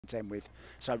contend with.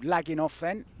 So lagging off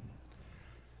then.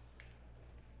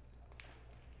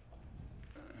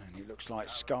 And it looks like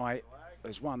Sky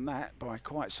has won that by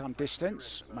quite some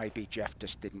distance. Maybe Jeff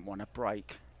just didn't want to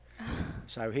break.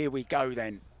 So here we go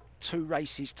then. 2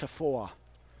 races to 4.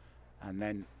 And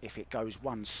then if it goes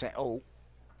 1 set all,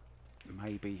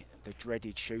 maybe the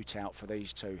dreaded shootout for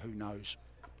these two, who knows.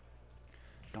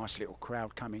 Nice little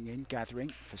crowd coming in,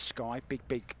 gathering for Sky.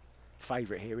 Big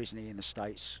favourite here, isn't he, in the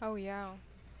States? Oh yeah,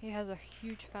 he has a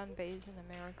huge fan base in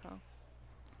America.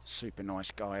 Super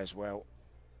nice guy as well.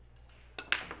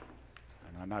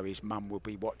 And I know his mum will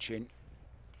be watching.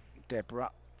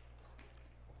 Deborah.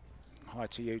 Hi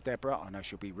to you, Deborah. I know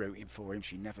she'll be rooting for him.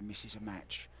 She never misses a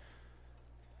match.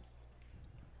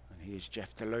 And here's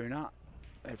Jeff DeLuna.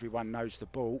 Everyone knows the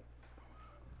ball.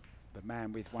 The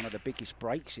man with one of the biggest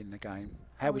breaks in the game.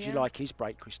 How would you like his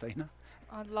break, Christina?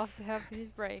 I'd love to have his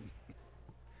break.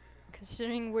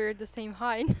 Considering we're the same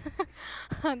height,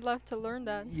 I'd love to learn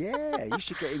that. Yeah, you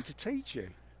should get him to teach you.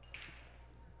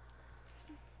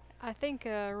 I think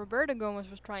Roberto Gomez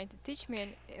was trying to teach me,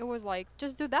 and it was like,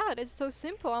 just do that. It's so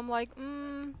simple. I'm like,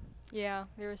 yeah,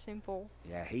 very simple.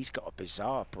 Yeah, he's got a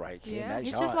bizarre break. Yeah,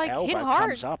 His he's just like hit elbow hard.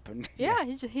 comes up and yeah,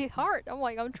 he just hit hard. I'm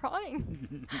like, I'm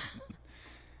trying.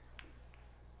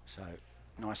 So,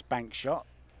 nice bank shot.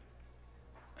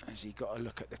 Has he got a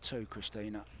look at the 2,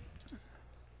 Christina?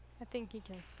 I think he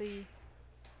can see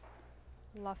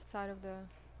left side of the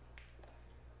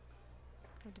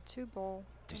 2 ball.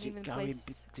 Does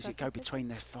it go between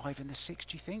the 5 and the 6,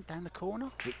 do you think, down the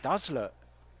corner? It does look.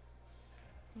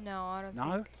 No, I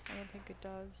don't think it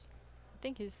does. I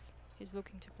think he's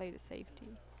looking to play the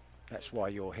safety. That's why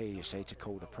you're here, you see, to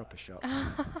call the proper shot.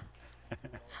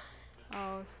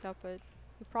 Oh, stop it.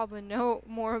 You probably know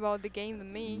more about the game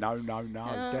than me. No,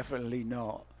 definitely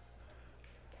not.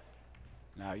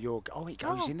 No, it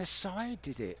goes in the side,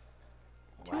 did it?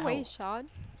 Two-way shot.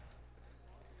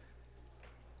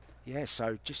 Yeah,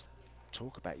 so just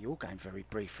talk about your game very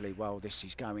briefly while this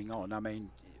is going on. I mean,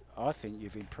 I think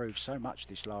you've improved so much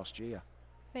this last year.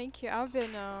 Thank you.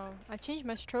 I changed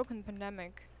my stroke in the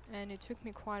pandemic, and it took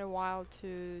me quite a while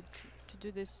to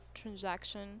do this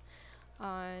transaction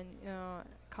and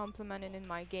complement it in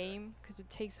my game, because it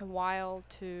takes a while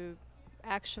to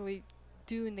actually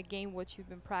do in the game what you've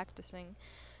been practicing.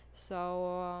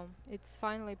 So it's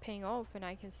finally paying off, and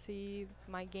I can see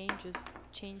my game just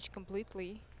change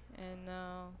completely, and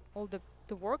all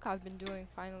the work I've been doing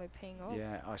finally paying off.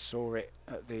 Yeah, I saw it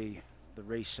at the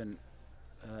recent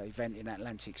event in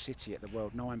Atlantic City at the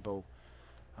World 9 Ball.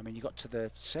 I mean, you got to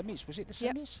the semis, was it the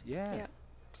semis? Yep. Yeah. Yep.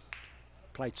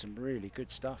 Played some really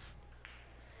good stuff.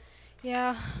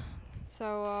 Yeah,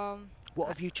 so... what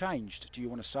have you changed? Do you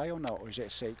want to say or not, or is it a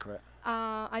secret?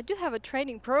 I do have a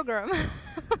training program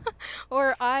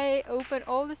where I open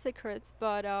all the secrets,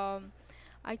 but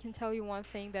I can tell you one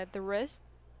thing, that the wrist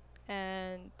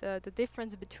and the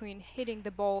difference between hitting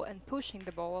the ball and pushing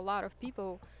the ball, a lot of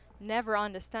people never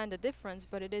understand the difference,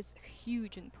 but it is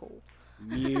huge in pool.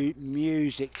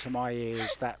 Music to my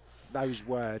ears, those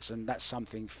words, and that's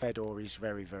something Fedor is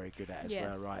very, very good at as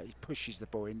well, right? He pushes the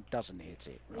ball in, doesn't hit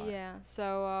it, right? Yeah,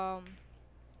 so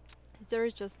there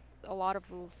is just a lot of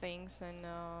little things, and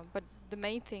but the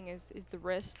main thing is the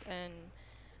wrist and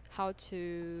how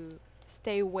to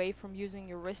stay away from using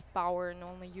your wrist power and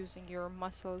only using your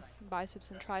muscles, biceps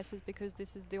and triceps, because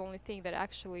this is the only thing that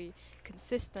actually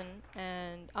consistent,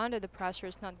 and under the pressure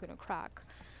it's not going to crack.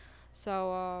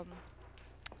 So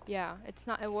yeah,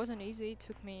 it wasn't easy. It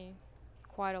took me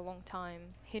quite a long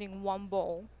time hitting 1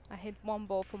 ball. I hit 1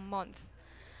 ball for a month,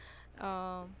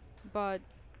 but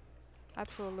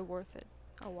absolutely worth it.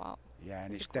 Oh wow. Yeah,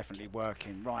 and it's definitely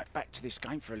working. Right, back to this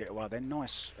game for a little while then.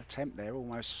 Nice attempt there,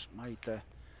 almost made the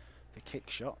kick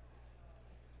shot.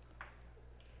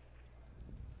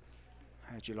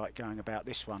 How do you like going about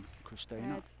this one, Christina?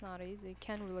 Yeah, it's not easy.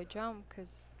 Can't really jump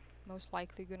because most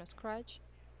likely gonna scratch.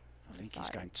 I think he's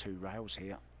going 2 rails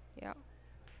here. Yeah.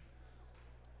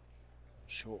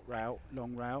 Short rail,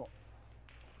 long rail,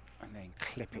 and then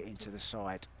clip it into the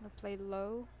side. Gonna play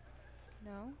low.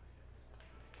 No.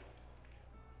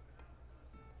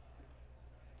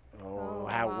 Oh,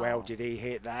 how well did he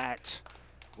hit that?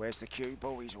 Where's the cue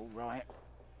ball? He's all right.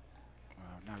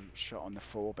 Well, no shot on the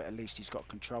 4, but at least he's got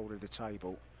control of the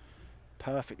table.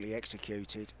 Perfectly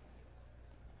executed.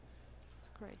 It's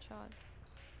a great shot.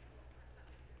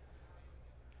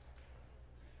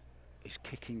 Is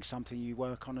kicking something you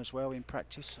work on as well in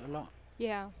practice a lot?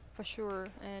 Yeah, for sure.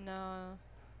 And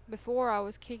before I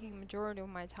was kicking majority of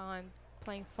my time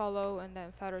playing follow, and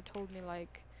then Fedor told me,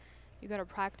 like, you gotta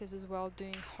practice as well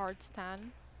doing hard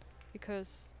stand,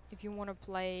 because if you want to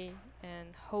play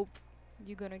and hope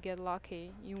you're gonna get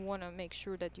lucky, you want to make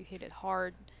sure that you hit it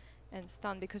hard and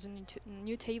stun, because in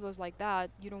new tables like that,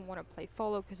 you don't want to play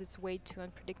follow because it's way too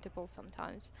unpredictable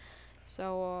sometimes.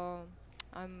 So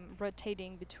I'm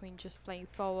rotating between just playing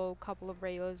follow, couple of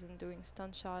rails, and doing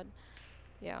stun shot.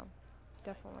 Yeah,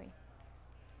 definitely.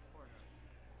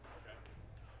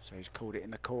 So he's called it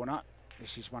in the corner.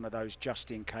 This is one of those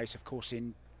just in case. Of course,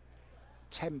 in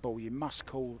 10 ball, you must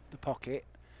call the pocket.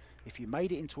 If you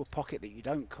made it into a pocket that you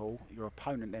don't call, your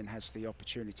opponent then has the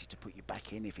opportunity to put you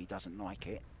back in if he doesn't like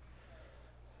it.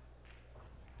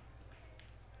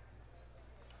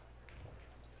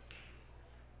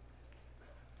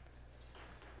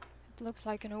 It looks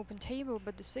like an open table,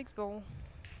 but the 6 ball,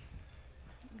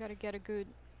 you gotta get a good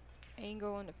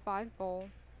angle on the 5 ball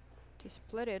to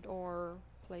split it, or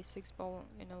play 6 ball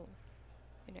in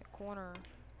a corner.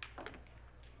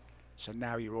 So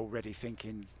now you're already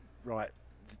thinking, right,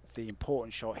 the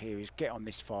important shot here is get on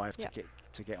this 5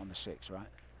 to get on the 6, right?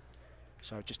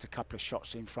 So just a couple of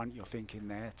shots in front, you're thinking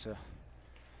there to,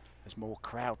 there's more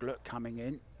crowd look coming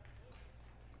in.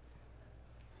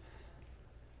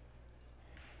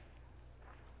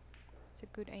 It's a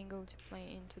good angle to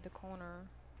play into the corner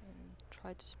and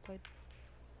try to split,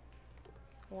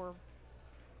 or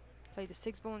play the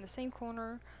 6 ball in the same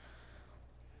corner.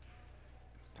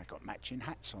 They've got matching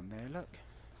hats on there, look.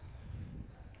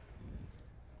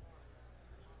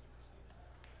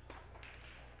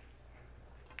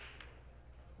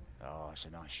 Oh, it's a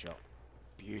nice shot.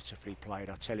 Beautifully played.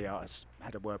 I tell you, I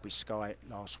had a word with Sky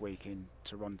last week in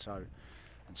Toronto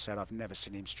and said I've never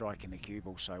seen him striking the cue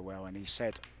ball so well. And he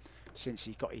said since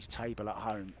he got his table at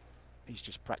home, he's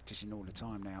just practicing all the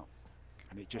time now.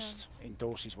 And it just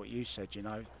endorses what you said, you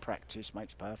know, practice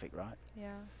makes perfect, right?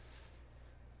 Yeah.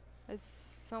 It's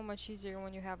so much easier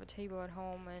when you have a table at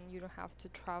home and you don't have to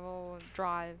travel and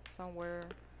drive somewhere.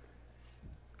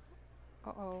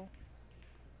 Uh-oh.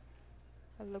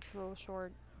 That looks a little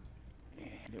short. Yeah,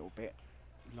 a little bit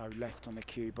low left on the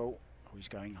cue ball. Oh, he's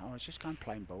going, oh, it's just going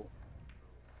plain ball.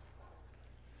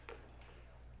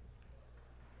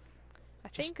 I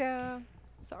think,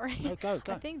 sorry. No, go.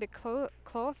 I think the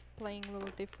cloth playing a little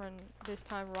different this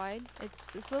time, right?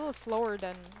 It's a little slower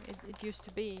than it used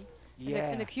to be.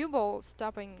 Yeah. And the cue ball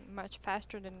stopping much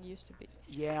faster than it used to be.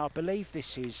 Yeah, I believe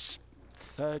this is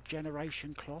 3rd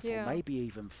generation cloth, or maybe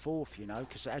even 4th, you know,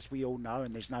 because as we all know,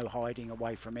 and there's no hiding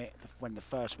away from it, when the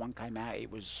first one came out,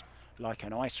 it was like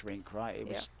an ice rink, right? It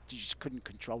was, you just couldn't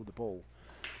control the ball.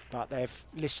 But they've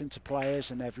listened to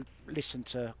players and they've listened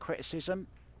to criticism,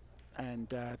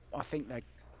 and I think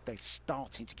they're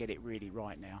starting to get it really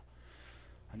right now.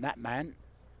 And that man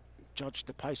judged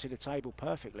the pace of the table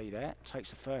perfectly there. Takes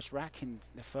the first rack in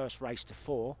the first race to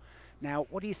 4. Now,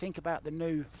 what do you think about the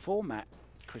new format,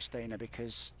 Christina?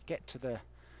 Because you get to the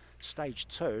stage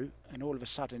 2 and all of a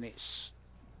sudden it's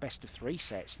best of 3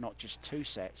 sets, not just 2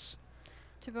 sets.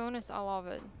 To be honest, I love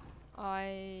it.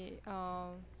 I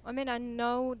mean, I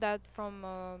know that from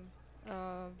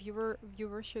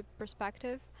viewership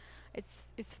perspective,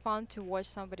 it's fun to watch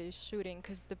somebody shooting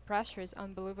because the pressure is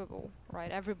unbelievable,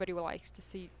 right? Everybody likes to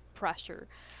see pressure,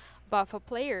 but for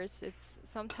players, it's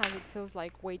sometimes it feels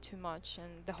like way too much,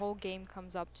 and the whole game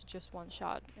comes up to just one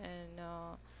shot. And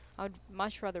I'd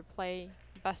much rather play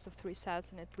best of 3 sets,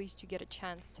 and at least you get a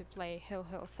chance to play hill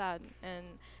set and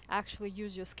actually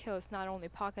use your skills, not only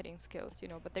pocketing skills, you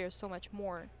know, but there's so much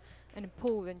more in a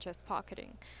pool than just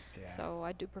pocketing. Yeah. So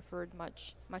I do prefer it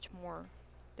much more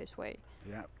this way.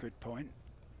 Yeah, good point.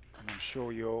 And I'm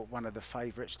sure you're one of the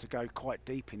favourites to go quite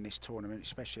deep in this tournament,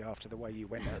 especially after the way you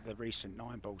went at the recent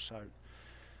 9 ball. So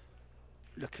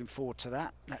looking forward to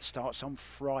that. That starts on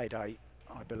Friday,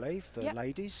 I believe, the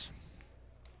ladies.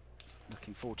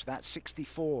 Looking forward to that.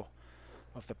 64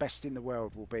 of the best in the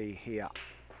world will be here.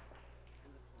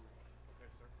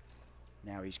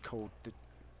 Now he's called the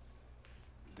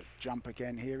jump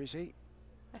again here, is he?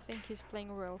 I think he's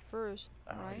playing rail first,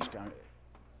 right? He's going.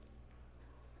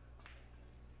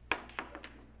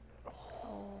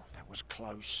 Oh, that was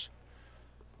close.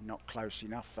 Not close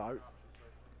enough, though.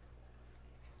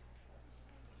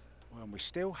 Well, we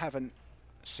still haven't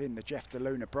seen the Jeff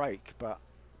DeLuna break, but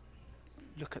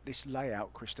look at this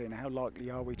layout, Christina. How likely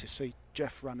are we to see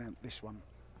Jeff run out this one?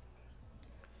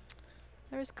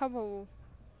 There's a couple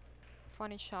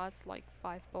funny shots like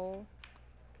 5 ball.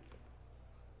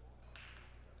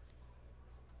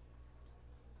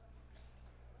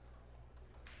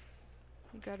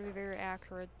 You gotta be very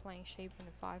accurate playing shape in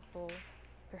the 5 ball.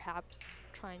 Perhaps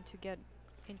trying to get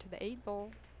into the 8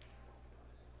 ball.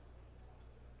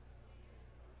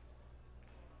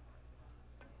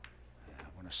 Yeah,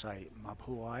 want to say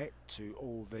mabuhay to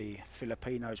all the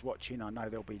Filipinos watching. I know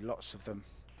there'll be lots of them.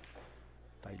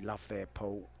 They love their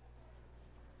pool,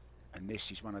 and this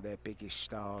is one of their biggest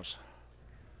stars.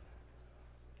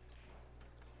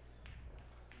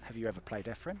 Have you ever played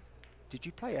Efren? Did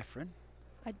you play Efren?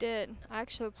 I did. I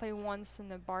actually played once in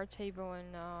the bar table in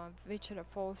Wichita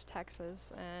Falls,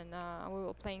 Texas, and we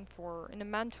were playing in a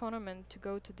man tournament to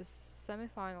go to the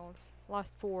semifinals,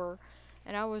 last four,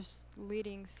 and I was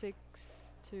leading 6-8,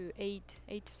 8-6,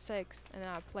 and then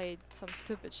I played some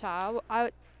stupid shot. I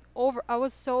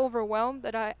was so overwhelmed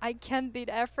that I can't beat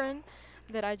Efren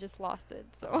that I just lost it.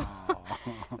 So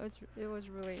it was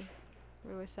really,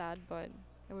 really sad, but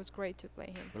it was great to play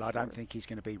him. Well, I don't think he's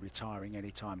going to be retiring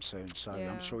anytime soon, so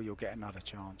yeah. I'm sure you'll get another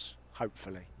chance,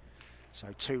 hopefully. So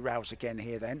 2 rails again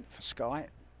here then for Sky.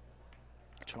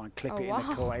 Try and clip it in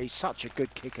the corner. He's such a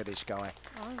good kicker, this guy.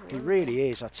 He really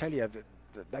is. I tell you,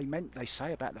 they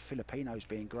say about the Filipinos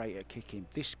being great at kicking.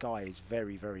 This guy is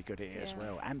very, very good at it as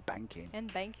well, and banking.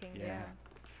 And banking, yeah.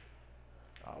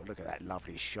 Oh, look at that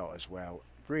lovely shot as well.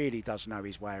 Really does know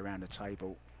his way around the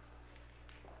table.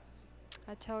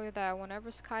 I tell you that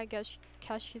whenever Sky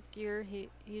catch his gear,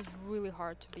 he's really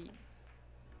hard to beat.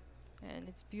 And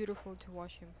it's beautiful to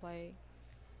watch him play.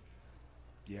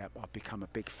 Yeah, I've become a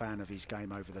big fan of his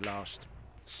game over the last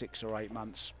 6 or 8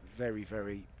 months. Very,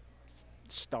 very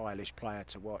stylish player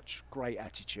to watch. Great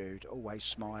attitude, always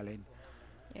smiling.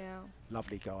 Yeah.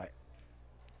 Lovely guy.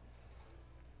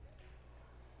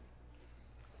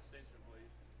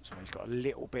 So he's got a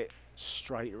little bit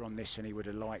straighter on this than he would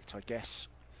have liked, I guess.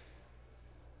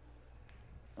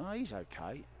 Oh, he's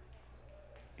okay.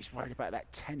 He's worried about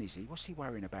that 10, is he? What's he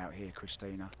worrying about here,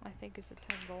 Christina? I think it's a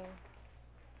 10 ball.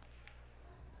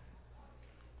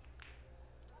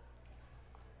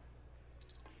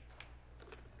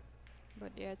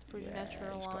 But yeah, it's pretty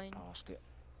natural he's line. Got past it.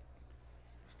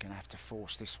 He's going to have to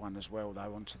force this one as well,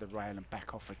 though, onto the rail and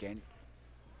back off again.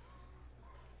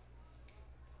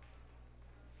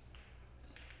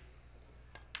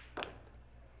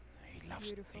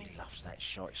 He loves that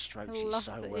shot. It strokes it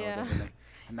so well, doesn't he?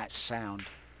 And that sound.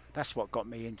 That's what got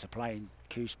me into playing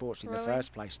CueSports in the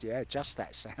first place. Yeah, just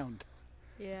that sound.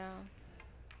 Yeah.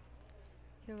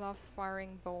 He loves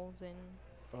firing balls in.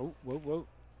 Oh, whoa, whoa.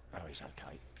 Oh, he's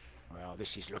okay. Well,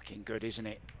 this is looking good, isn't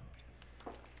it?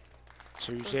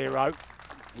 2-0.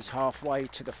 He's halfway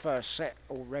to the first set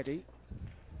already.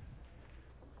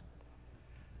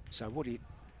 So we're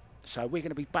going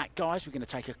to be back, guys. We're going to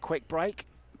take a quick break,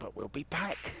 but we'll be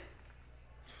back.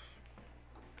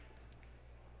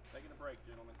 Taking a break,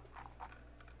 gentlemen.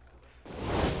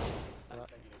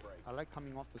 I like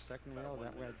coming off the second rail.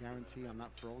 That way I guarantee I'm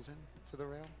not frozen to the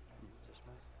rail. Just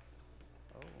might.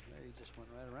 Oh, there he just went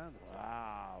right around it.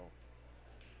 Wow.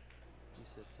 He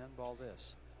said 10 ball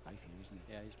this. I think, isn't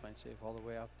he? Yeah, he's playing safe all the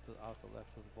way out the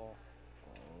left of the ball.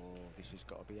 Oh, this has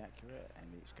got to be accurate, and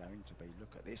it's going to be.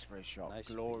 Look at this for a shot. Nice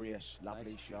glorious, speed.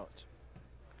 lovely Nice shot.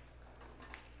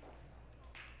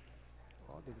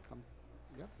 Oh, didn't come.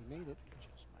 Yep, he made it.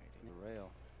 Just made it. The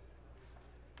rail.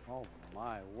 Oh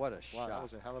my, what a Wow, shot. that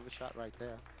was a hell of a shot right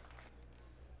there.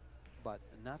 But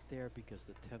not there because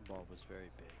the 10 ball was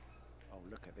very big. Oh,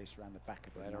 look at this around the back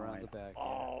of the Right line. around the back.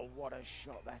 Oh, what a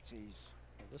shot that is.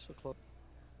 Well, this will close.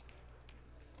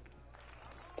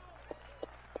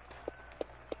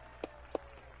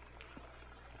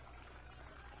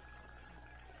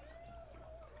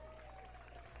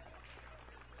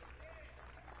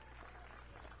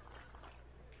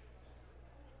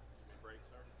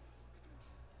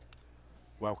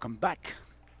 Welcome back.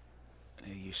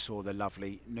 There you saw the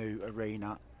lovely new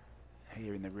arena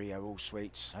here in the Rio All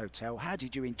Suites Hotel. How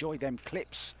did you enjoy them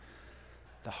clips?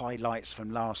 The highlights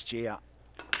from last year.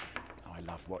 I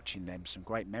love watching them. Some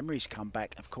great memories come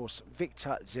back. Of course,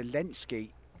 Victor Zelensky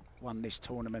won this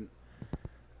tournament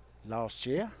last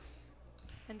year.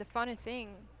 And the funny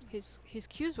thing, his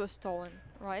cues were stolen,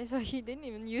 right? So he didn't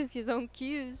even use his own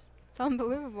cues. It's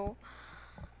unbelievable.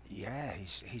 Yeah,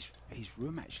 his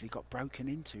room actually got broken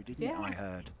into, didn't it? I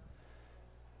heard.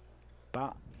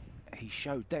 But he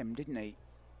showed them, didn't he?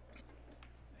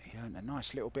 He earned a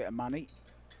nice little bit of money,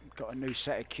 got a new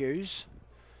set of cues,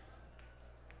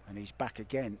 and he's back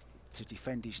again to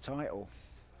defend his title.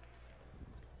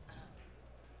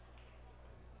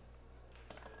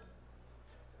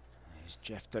 There's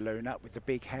Jeff DeLuna with the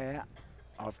big hair.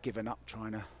 I've given up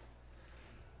trying to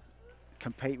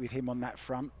compete with him on that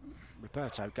front.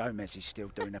 Roberto Gomez is still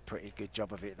doing a pretty good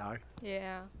job of it, though.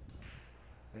 Yeah.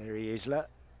 There he is, look.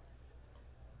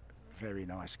 Very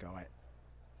nice guy.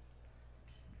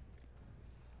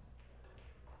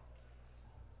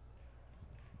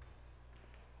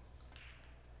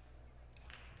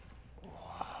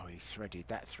 threaded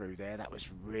that through there. That was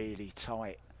really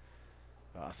tight.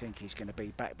 But I think he's going to be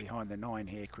back behind the 9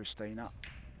 here, Christina.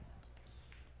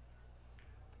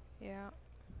 Yeah.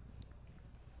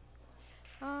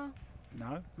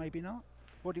 No, maybe not.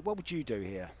 What would you do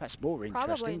here? That's more Probably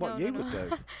interesting. What no, you no, would no.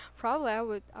 do.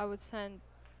 Probably I would send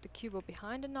the cue ball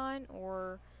behind the 9,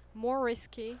 or more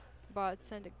risky, but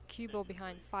send the cue ball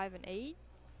behind 5 and 8,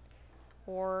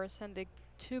 or send the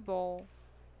 2 ball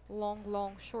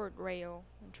long short rail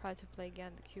and try to play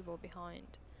again the cue ball behind.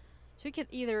 So you can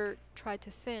either try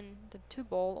to thin the 2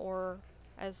 ball, or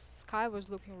as Sky was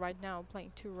looking right now,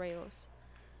 playing 2 rails.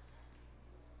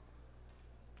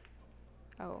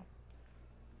 Oh.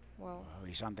 Well. Oh,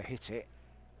 he's underhit it.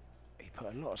 He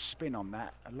put a lot of spin on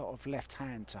that, a lot of left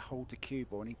hand to hold the cue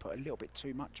ball, and he put a little bit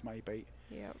too much maybe.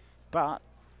 Yep. But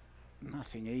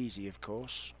nothing easy, of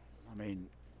course. I mean,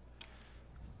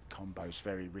 combo's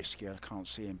very risky. I can't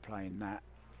see him playing that.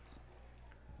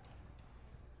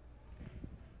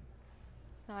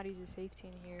 It's not easy safety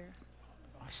in here.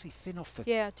 I see thin off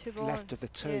the 2 ball left of the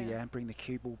 2, yeah. and bring the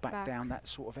cue ball back down that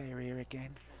sort of area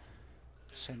again.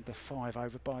 Send the 5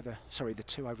 over by the, sorry, the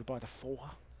 2 over by the 4.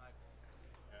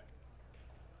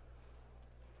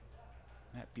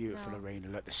 That beautiful arena,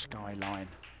 look, the skyline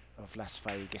of Las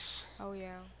Vegas. Oh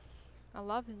yeah, I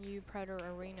love the new Predator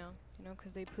arena, you know,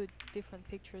 because they put different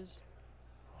pictures.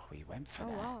 Oh, he went for Oh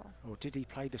that. wow. Or did he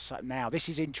play the same? Now, this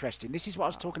is interesting. This is what I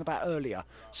was talking about earlier.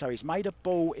 So he's made a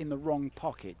ball in the wrong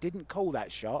pocket, didn't call that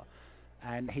shot,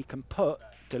 and he can put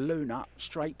De Luna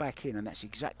straight back in, and that's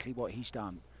exactly what he's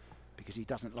done, because he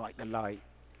doesn't like the lay.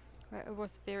 Well, it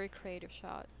was a very creative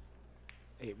shot.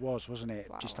 It was, wasn't it?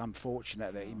 Wow. Just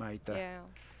unfortunate that he made the... Yeah.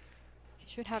 He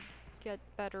should have get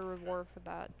better reward for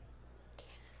that.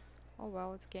 Oh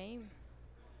well, it's game.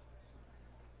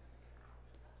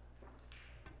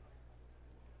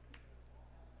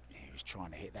 He was trying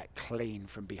to hit that clean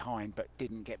from behind, but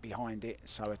didn't get behind it.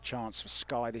 So a chance for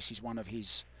Sky. This is one of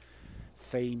his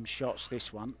theme shots,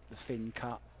 this one, the thin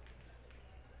cut.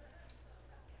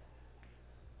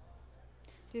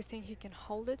 Do you think he can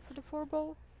hold it for the 4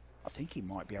 ball? I think he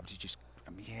might be able to just,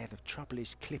 I mean, yeah, the trouble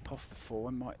is clip off the 4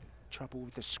 and might trouble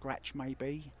with the scratch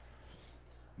maybe.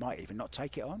 Might even not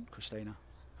take it on, Christina.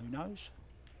 Who knows?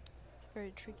 It's a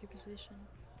very tricky position.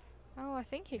 Oh, I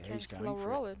think he Yeah, can he's going slow for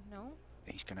roll it, no?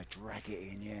 He's going to drag it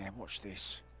in, yeah, watch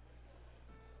this.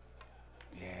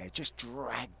 Yeah, just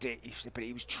dragged it, but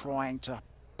he was trying to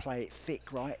play it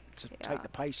thick, right, to take the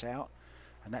pace out.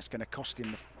 And that's going to cost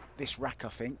him this rack, I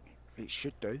think. It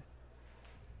should do.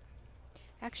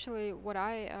 Actually, what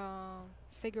I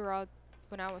figure out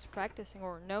when I was practicing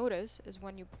or notice is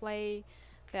when you play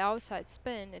the outside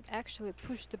spin, it actually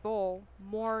pushed the ball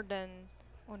more than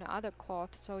on the other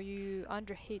cloth, so you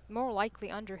underhit, more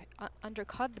likely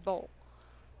undercut the ball,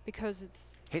 because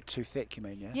it's hit too thick, you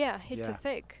mean? Yeah. Yeah, hit too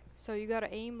thick. So you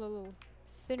gotta aim a little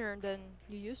thinner than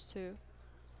you used to.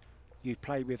 You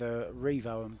play with a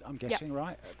Revo, I'm guessing,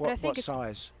 right? But I think what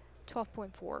size?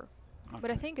 12.4. Okay. But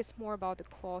I think it's more about the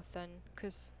cloth than,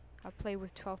 because I play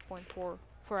with 12.4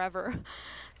 forever.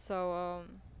 So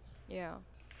yeah,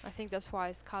 I think that's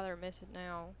why Skyler missed it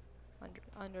now,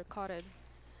 undercut it.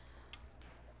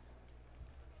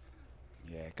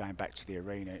 Yeah, going back to the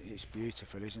arena, it's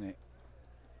beautiful, isn't it?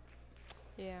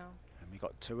 Yeah. And we've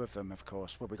got 2 of them, of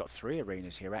course. Well, we've got 3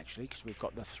 arenas here, actually, because we've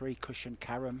got the 3 cushion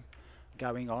carom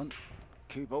going on.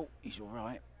 Cue ball, he's all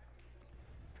right.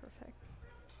 Perfect.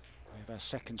 We have our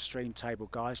second stream table,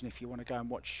 guys, and if you want to go and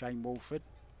watch Shane Wolford,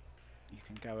 you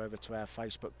can go over to our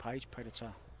Facebook page,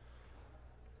 Predator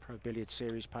Pro Billiard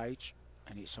Series page,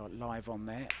 and it's live on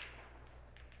there.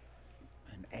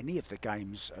 And any of the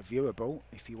games are viewable.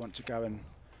 If you want to go and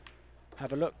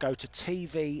have a look, go to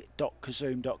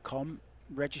tv.kazoom.com,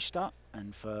 register,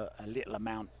 and for a little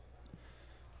amount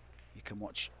you can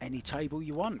watch any table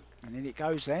you want. And then it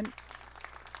goes then.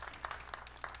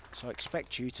 So I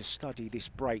expect you to study this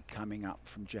break coming up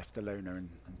from Jeff De Luna and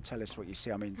tell us what you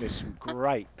see. I mean, there's some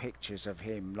great pictures of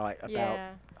him, like about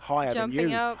higher Jumping than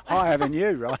you, up. higher than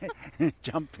you, right?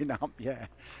 Jumping up, yeah.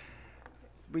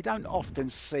 We don't often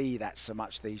see that so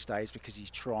much these days because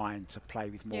he's trying to play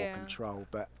with more control,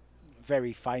 but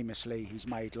very famously he's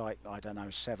made, like, I don't know,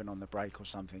 7 on the break or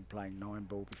something, playing 9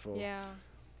 ball before. Yeah.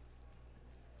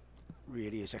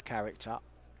 Really is a character.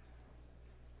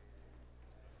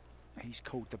 He's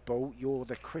called the ball, you're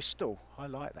the crystal. I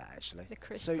like that, actually. The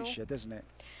crystal. Suits you, doesn't it?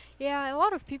 Yeah, a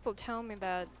lot of people tell me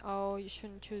that, oh, you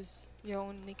shouldn't choose your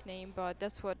own nickname, but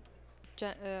that's what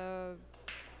Jeanette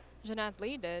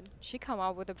Lee did. She come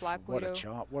up with a Black Widow.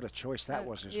 What a choice that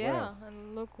was as well. Yeah,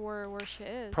 and look where she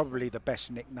is. Probably the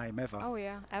best nickname ever. Oh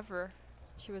yeah, ever.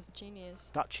 She was a genius.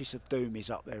 Duchess of Doom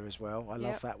is up there as well. I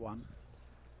love that one.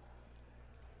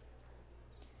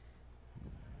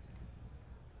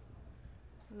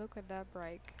 Look at that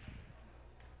break.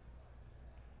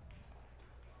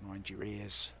 Mind your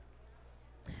ears.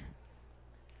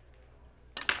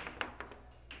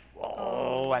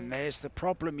 Oh, and there's the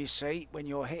problem, you see, when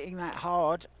you're hitting that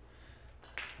hard.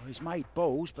 Well, he's made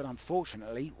balls, but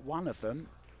unfortunately, one of them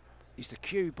is the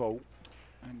cue ball.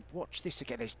 And watch this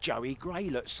again. There's Joey Gray,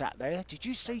 look, sat there. Did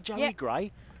you see Joey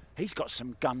Gray? He's got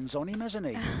some guns on him, hasn't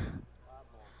he?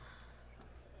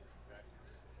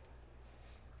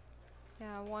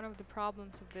 Yeah, one of the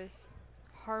problems of this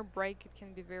hard break, it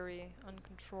can be very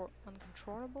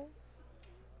uncontrollable.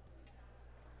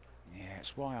 Yeah,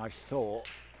 that's why I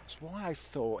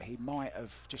thought he might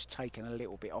have just taken a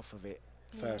little bit off of it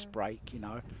first break, you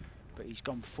know. But he's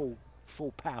gone full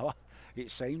power,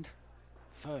 it seemed.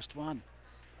 First one.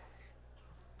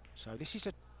 So this is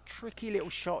a tricky little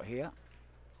shot here.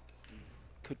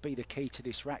 Could be the key to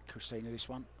this rack, Christina, this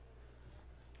one.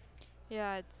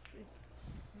 Yeah, it's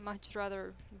much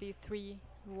rather be 3-1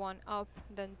 up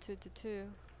than 2-2.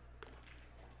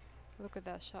 Look at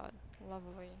that shot,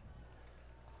 lovely.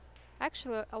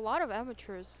 Actually, a lot of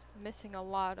amateurs missing a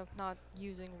lot of not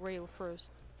using rail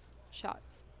first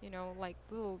shots. You know, like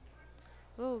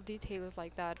little details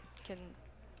like that can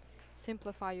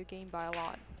simplify your game by a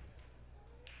lot.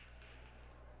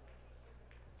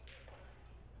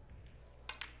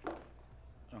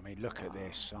 I mean, look at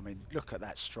this. I mean, look at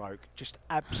that stroke. Just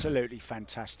absolutely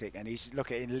fantastic. And he's,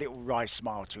 look at him, a little wry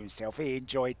smile to himself. He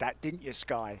enjoyed that, didn't you,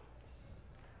 Sky?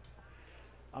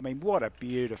 I mean, what a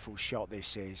beautiful shot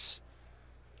this is.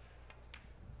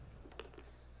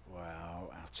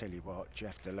 Well, I'll tell you what,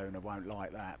 Jeff DeLuna won't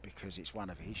like that because it's one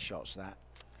of his shots, that.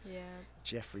 Yeah.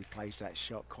 Jeffrey plays that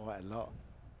shot quite a lot.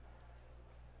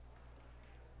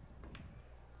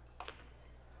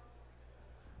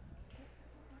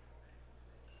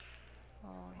 Oh,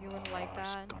 he wouldn't like that.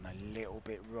 It's gone a little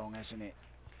bit wrong, hasn't it?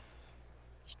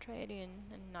 Straight in,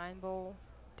 and 9 ball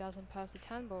doesn't pass the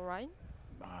 10 ball, right?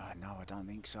 No, I don't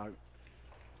think so.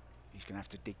 He's going to have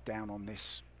to dig down on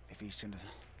this if he's going to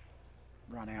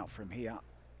run out from here.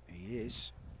 He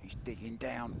is. He's digging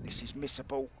down. This is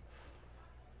missable.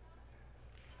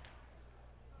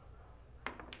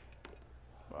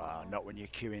 Well, not when you're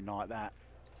queuing like that.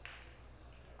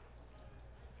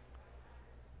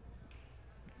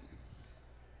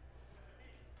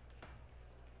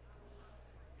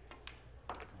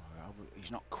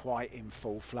 He's not quite in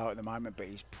full flow at the moment, but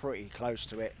he's pretty close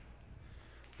to it.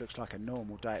 Looks like a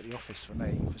normal day at the office for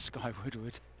me, for Sky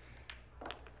Woodward.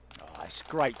 Oh, it's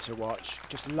great to watch.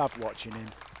 Just love watching him.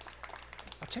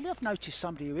 I tell you, I've noticed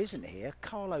somebody who isn't here.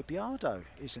 Carlo Biardo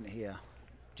isn't here.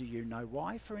 Do you know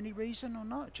why, for any reason or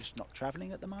not? Just not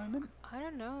travelling at the moment? I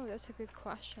don't know. That's a good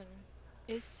question.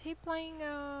 Is he playing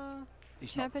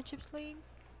Championships League?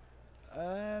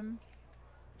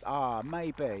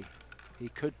 Maybe. He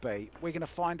could be. We're going to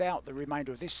find out the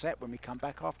remainder of this set when we come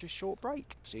back after a short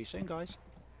break. See you soon, guys.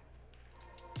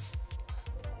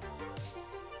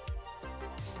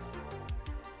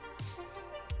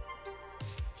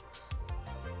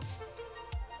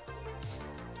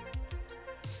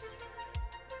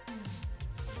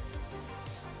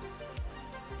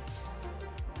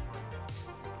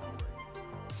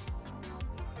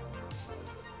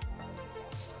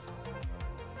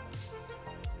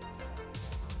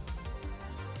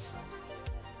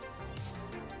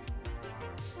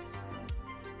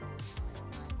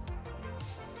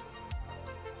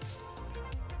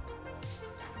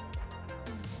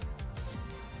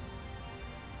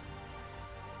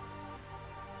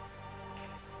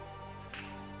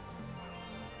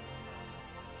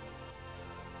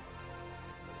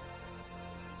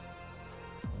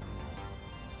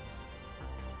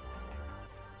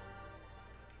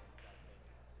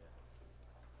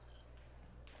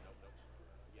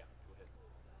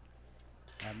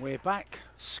 And we're back.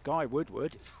 Sky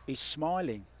Woodward is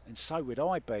smiling, and so would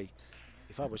I be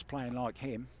if I was playing like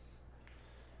him.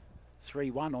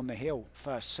 3-1 on the hill,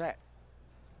 first set.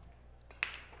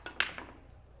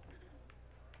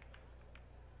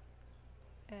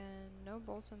 And no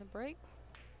balls on the break.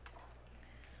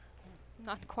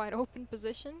 Not quite open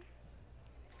position.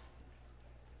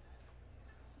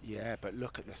 Yeah, but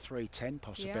look at the 3-10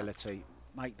 possibility.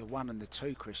 Yeah. Make the 1 and the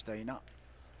 2, Christina.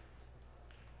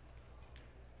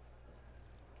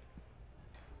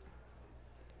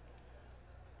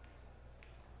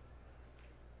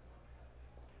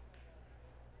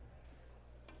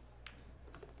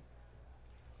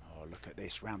 Look at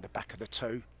this, round the back of the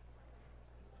 2.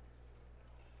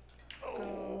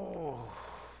 Oh,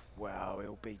 well,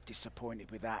 he'll be disappointed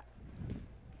with that.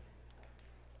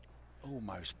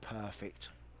 Almost perfect.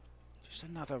 Just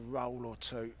another roll or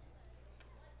two.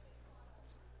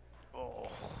 Oh.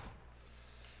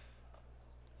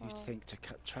 You'd think to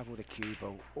travel the cue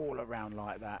ball all around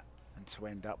like that and to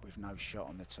end up with no shot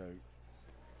on the 2.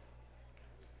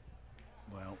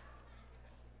 Well,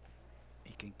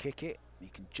 he can kick it, he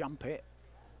can jump it.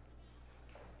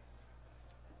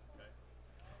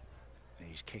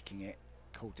 He's kicking it.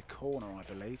 Called the corner, I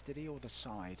believe. Did he, or the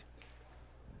side?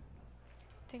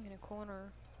 I think in a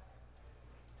corner.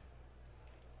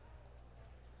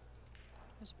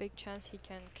 There's a big chance he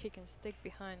can kick and stick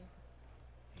behind.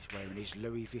 He's wearing his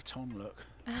Louis Vuitton look.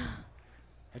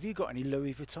 Have you got any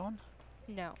Louis Vuitton?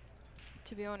 No.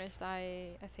 To be honest, I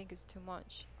think it's too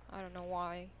much. I don't know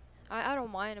why. I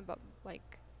don't mind about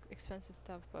like expensive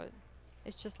stuff, but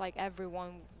it's just like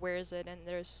everyone wears it and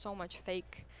there's so much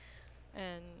fake,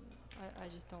 and I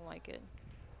just don't like it.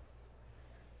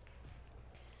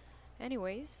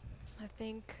 Anyways, I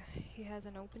think he has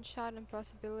an open shot and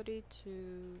possibility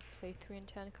to play 3 and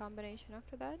 10 combination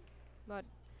after that, but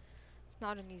it's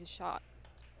not an easy shot.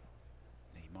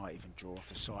 He might even draw off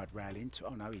the side rail into.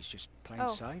 Oh no, he's just playing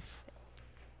safe.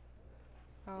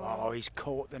 Oh, he's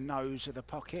caught the nose of the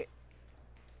pocket.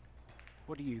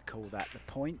 What do you call that? The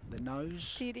point, the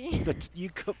nose?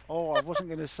 TD. Oh, I wasn't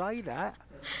going to say that.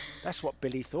 That's what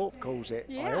Billy Thorpe calls it.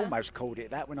 Yeah. I almost called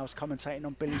it that when I was commentating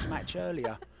on Billy's match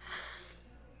earlier.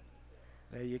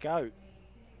 There you go.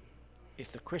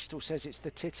 If the crystal says it's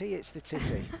the titty, it's the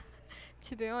titty.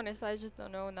 To be honest, I just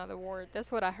don't know another word.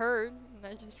 That's what I heard, and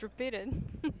I just repeated.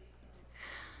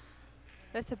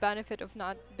 That's the benefit of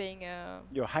not being a...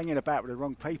 You're hanging about with the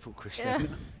wrong people, Christina.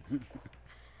 Yeah.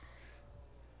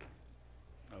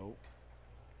 Oh.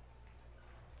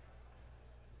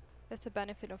 That's the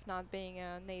benefit of not being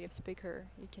a native speaker.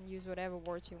 You can use whatever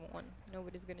words you want.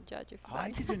 Nobody's going to judge you for that.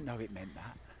 I didn't know it meant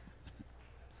that.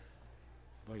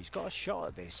 Well, he's got a shot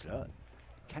at this, look.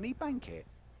 Can he bank it?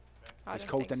 It's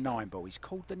called the 9 ball. He's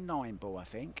called the 9 ball, I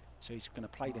think. So he's going to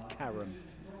play the carom,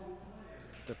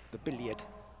 the billiard.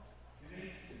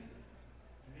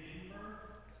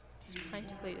 He's trying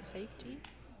to play the safety.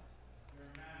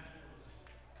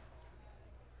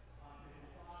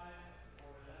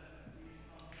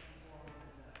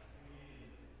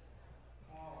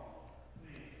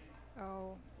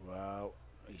 Oh. Well,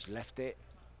 he's left it.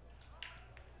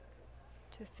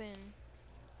 Too thin.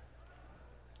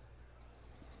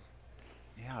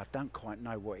 Yeah, I don't quite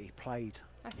know what he played.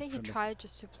 I think he tried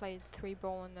just to play 3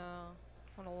 ball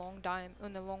on a long dime,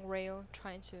 on a long rail,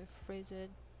 trying to freeze it.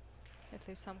 At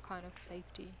least some kind of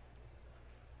safety.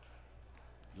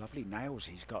 Lovely nails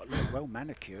he's got, look, well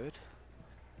manicured.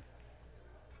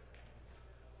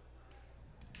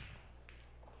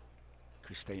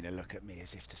 Christina look at me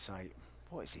as if to say,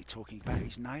 what is he talking about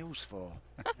his nails for?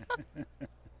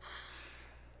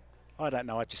 I don't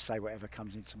know, I just say whatever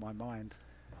comes into my mind.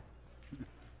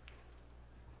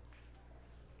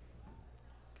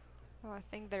 Well, I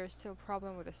think there is still a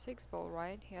problem with the 6 ball,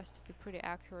 right? He has to be pretty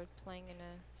accurate playing in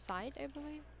a side, I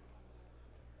believe.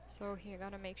 So he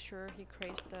gotta make sure he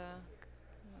creates the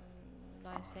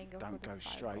nice angle. Don't go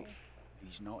straight.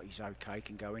 He's not, he's okay,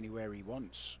 can go anywhere he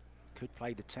wants. Could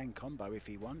play the 10 combo if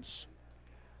he wants.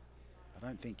 I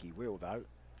don't think he will though.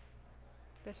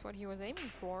 That's what he was aiming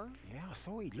for. Yeah, I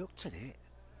thought he looked at it.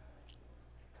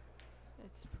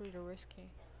 It's pretty risky.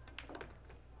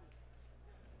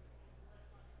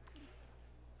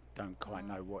 Don't quite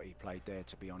know what he played there,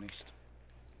 to be honest.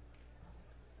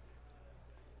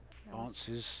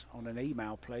 Answers on an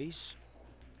email, please,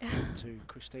 to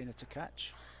Christina to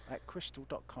catch at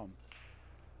crystal.com.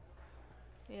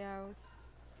 Yeah, it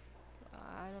was...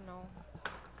 I don't know.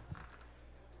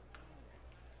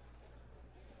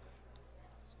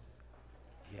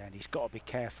 Yeah, and he's got to be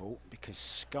careful because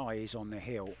Sky is on the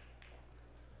hill.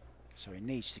 So he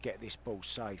needs to get this ball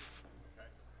safe.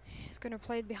 He's going to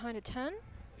play it behind a 10.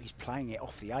 He's playing it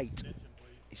off the 8.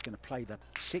 He's going to play the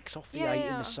 6 off the 8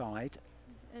 in the side.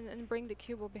 And bring the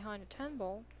cue ball behind a 10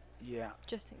 ball. Yeah.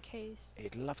 Just in case.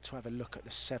 He'd love to have a look at the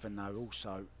 7 though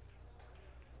also.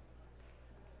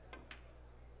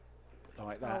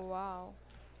 Like that. Oh wow.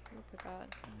 Look at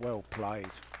that. Well played.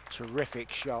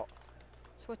 Terrific shot.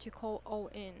 It's what you call all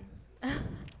in.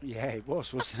 Yeah, it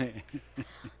was, wasn't it?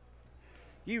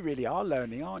 You really are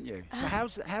learning, aren't you? So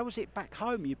how was it back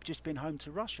home? You've just been home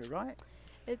to Russia, right?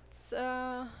 It's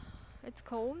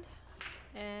cold,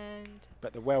 and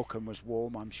but the welcome was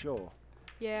warm, I'm sure.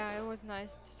 Yeah, it was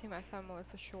nice to see my family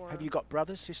for sure. Have you got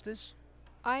brothers, sisters?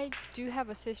 I do have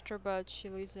a sister, but she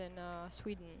lives in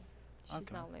Sweden. She's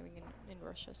Okay. not living in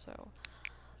Russia, so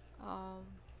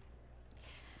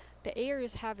the air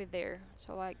is heavy there,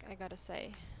 so like I gotta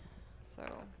say, so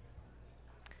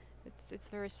it's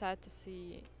very sad to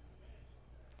see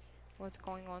what's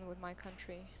going on with my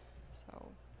country. So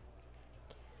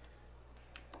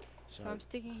I'm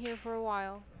sticking here for a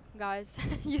while, guys.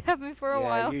 You have me for a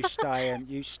while. You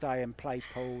stay and play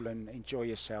pool and enjoy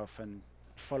yourself and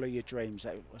follow your dreams.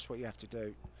 That's what you have to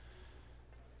do.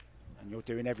 And you're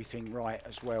doing everything right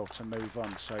as well to move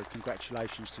on. So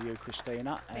congratulations to you,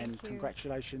 Christina, and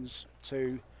congratulations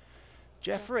to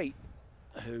Jeffrey,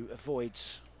 who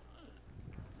avoids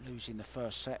losing the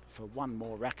first set for one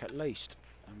more rack at least.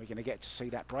 And we're going to get to see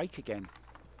that break again.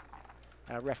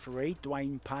 Our referee,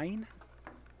 Dwayne Payne.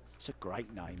 It's a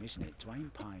great name, isn't it?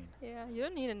 Dwayne Payne. Yeah, you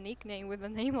don't need a nickname with a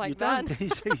name like you that.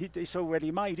 Don't. It's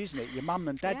already made, isn't it? Your mum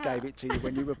and dad gave it to you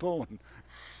when you were born.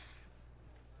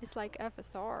 It's like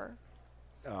FSR.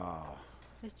 Oh.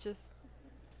 It's just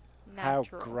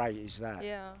natural. How great is that?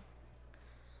 Yeah.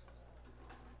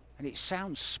 And it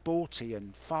sounds sporty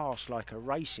and fast like a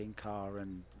racing car.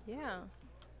 And yeah.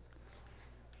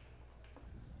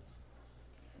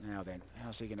 Now then,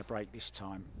 how's he going to break this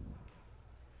time?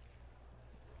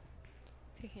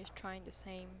 I think he's trying the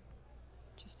same,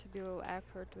 just to be a little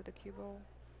accurate with the cue ball.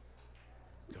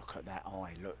 Look at that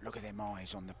eye. Look at them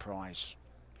eyes on the prize.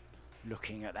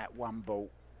 Looking at that one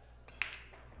ball.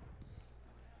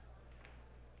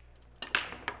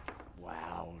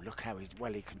 Wow, look how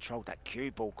well he controlled that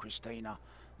cue ball, Christina.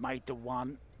 Made the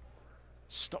one,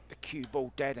 stopped the cue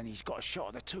ball dead, and he's got a shot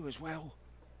at the two as well.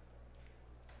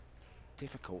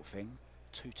 Difficult thing,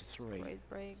 2 to 3. Great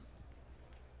break.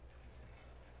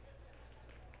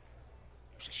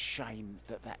 It was a shame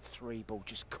that that 3 ball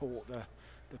just caught the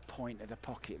point of the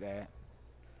pocket there,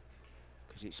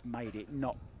 because it's made it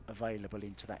not available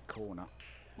into that corner,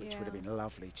 which would have been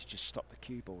lovely to just stop the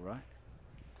cue ball, right?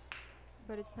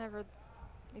 But it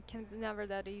can be never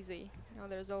that easy. You know,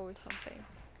 there's always something.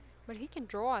 But he can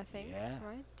draw, I think,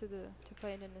 right? To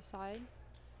play it in the side.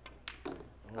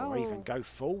 Or even go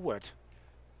forward.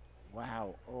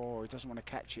 Wow. Oh, he doesn't want to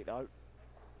catch it though.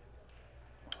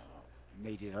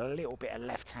 Needed a little bit of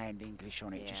left-hand English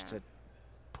on it just to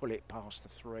pull it past the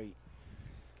 3.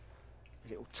 A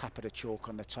little tap of the chalk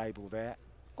on the table there.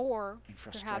 Or in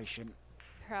frustration.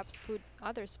 Perhaps put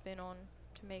other spin on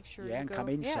to make sure you and go. Come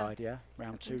inside,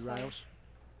 round 2 inside. rails.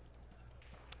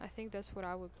 I think that's what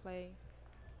I would play.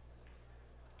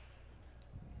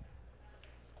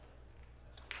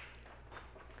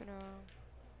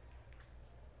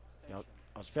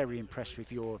 I was very impressed with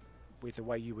the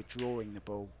way you were drawing the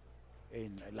ball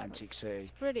in Atlantic City. It's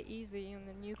pretty easy on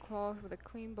the new cloth with the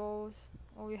clean balls.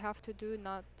 All you have to do,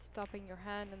 not stopping your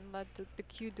hand and let the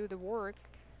cue do the work.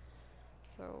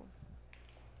 So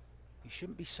you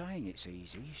shouldn't be saying it's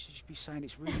easy. You should be saying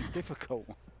it's really difficult.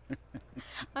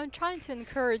 I'm trying to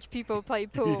encourage people to play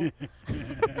pool.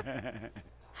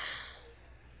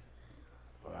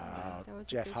 Wow,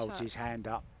 Jeff holds his hand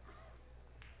up.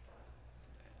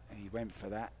 He went for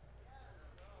that.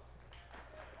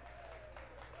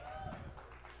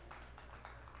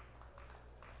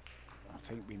 I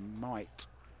think we might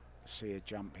see a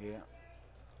jump here.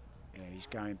 Yeah, he's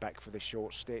going back for the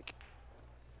short stick.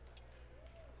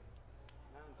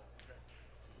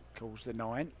 Calls the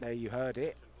 9. There, you heard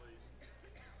it.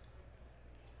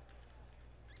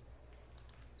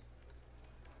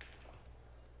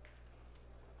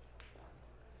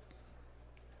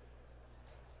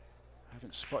 I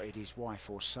haven't spotted his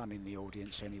wife or son in the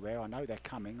audience anywhere. I know they're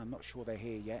coming. I'm not sure they're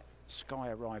here yet. Sky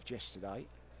arrived yesterday.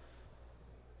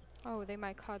 Oh, they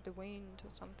might cut the wind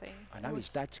or something. I know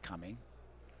his dad's coming.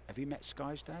 Have you met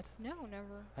Sky's dad? No,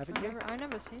 never. Haven't you? I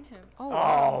never seen him. Oh,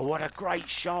 wow. What a great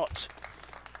shot.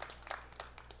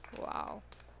 Wow.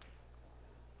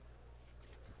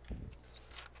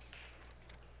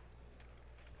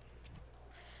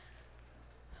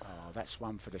 Oh, that's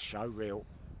one for the show reel.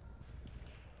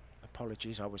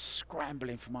 Apologies, I was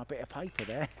scrambling for my bit of paper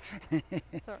there.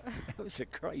 That was a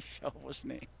great shot,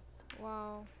 wasn't it?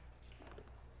 Wow.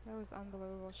 That was an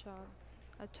unbelievable shot.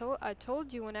 I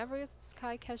told you, whenever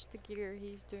Sky catches the gear,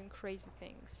 he's doing crazy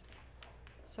things.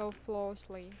 So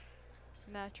flawlessly,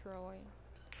 naturally.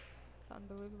 It's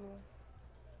unbelievable.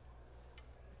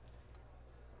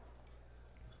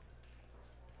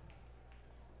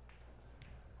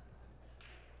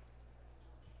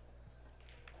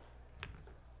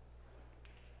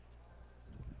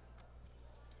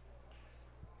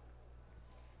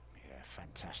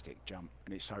 Fantastic jump,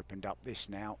 and it's opened up this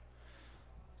now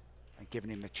and given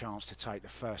him the chance to take the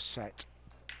first set.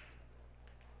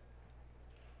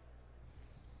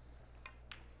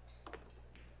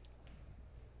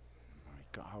 He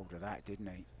got hold of that, didn't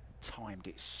he? Timed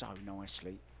it so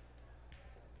nicely.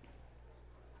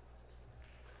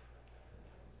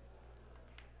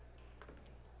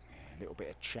 little bit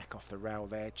of check off the rail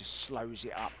there, just slows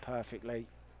it up perfectly.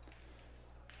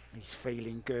 He's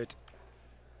feeling good.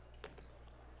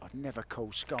 I'd never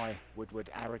call Sky Woodward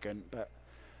arrogant, but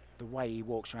the way he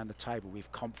walks around the table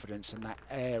with confidence and that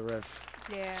air of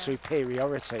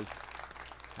superiority.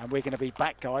 And we're going to be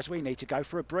back, guys. We need to go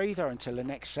for a breather until the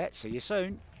next set. See you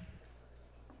soon.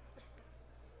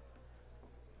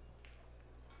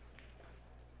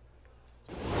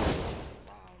 Wow,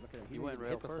 look at him. He went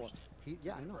rail first.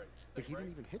 Yeah, I know. But he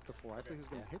didn't even hit the 4. I thought he was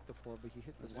going to hit the 4, but he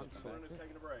hit the 1 so quick.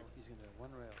 Taking a break. He's going to one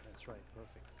rail. That's right.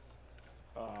 Perfect.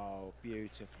 Oh,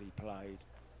 beautifully played.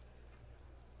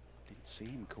 Didn't see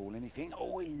him call anything.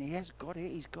 Oh, and he has got it.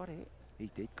 He's got it. He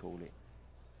did call it.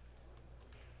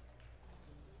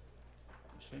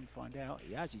 We'll soon find out.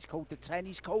 He has. He's called the 10.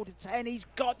 He's called the 10. He's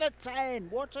got the 10.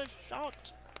 What a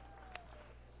shot.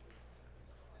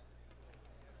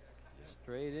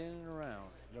 Straight in and around.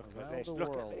 Look around at this. the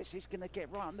Look world. at this. He's going to get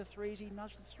right on the 3s. He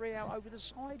nudged the 3 out over the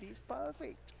side. He's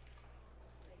perfect.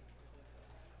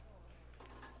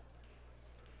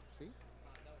 See?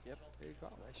 Yep. There you go.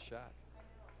 Nice shot.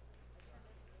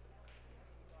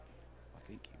 I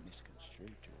think you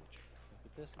misconstrued, George. Look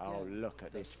at this Oh, again. look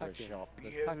at The this for a tuck-in. shot.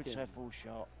 The tuck-in. Beautiful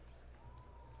shot.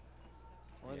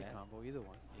 Or the Yeah. combo, either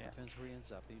one. Yeah. Depends where he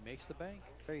ends up. He makes the bank.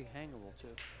 Very hangable,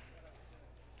 too.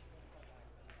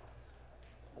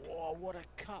 Oh, what a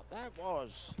cut that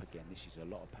was. Again, this is a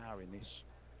lot of power in this.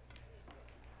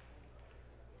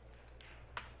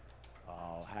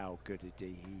 Oh, how good did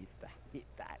he hit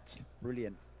that?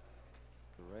 Brilliant.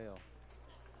 The rail.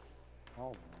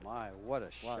 Oh, my. What a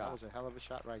Wow, shot. that was a hell of a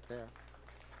shot right there.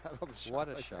 Hell of a shot What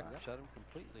a right shot. there. Shut him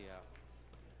completely out.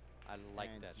 I like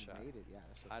And that he shot. made it, yeah.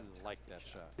 That's a I like fantastic that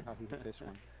shot. How he hit this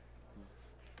one.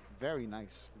 Very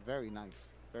nice. Very nice.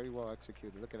 Very well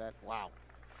executed. Look at that. Wow.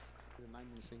 Put a 9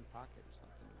 in the same pocket or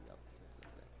something to the opposite. Look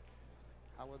at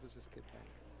that. How well does this kid bank?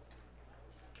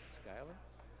 Skyler?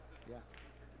 Yeah.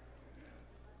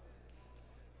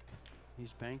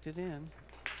 He's banked it in.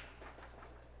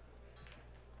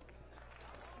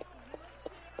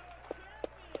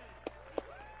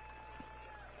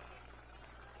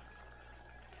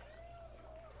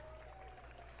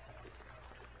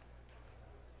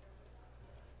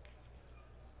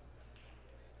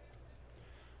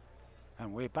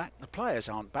 And we're back. The players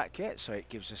aren't back yet, so it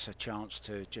gives us a chance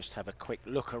to just have a quick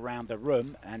look around the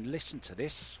room and listen to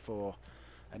this for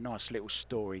a nice little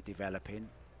story developing.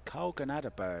 Carl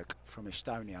Ganaderberg from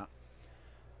Estonia,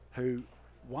 who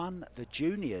won the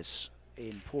juniors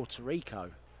in Puerto Rico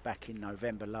back in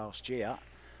November last year,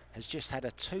 has just had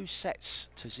a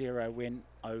 2-0 win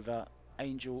over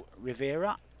Angel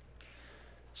Rivera.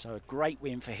 So a great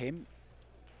win for him.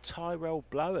 Tyrell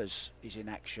Blowers is in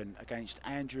action against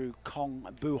Andrew Kong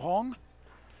Buhong.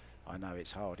 I know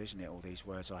it's hard, isn't it, all these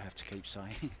words I have to keep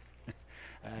saying.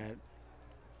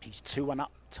 He's 2-1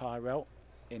 up, Tyrell,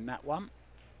 in that one.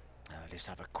 Let's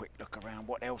have a quick look around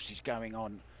what else is going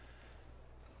on.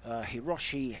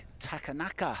 Hiroshi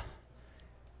Takanaka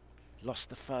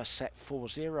lost the first set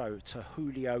 4-0 to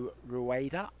Julio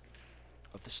Rueda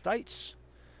of the States.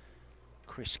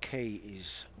 Chris Key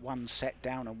is 1 set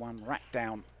down and 1 rack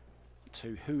down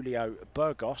to Julio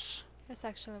Burgos. That's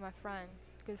actually my friend,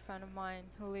 good friend of mine,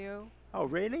 Julio. Oh,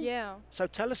 really? Yeah. So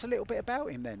tell us a little bit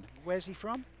about him then. Where's he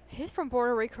from? He's from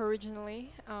Puerto Rico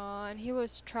originally, and he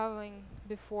was traveling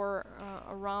before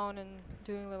around and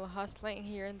doing a little hustling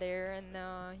here and there,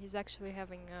 and he's actually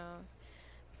having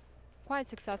quite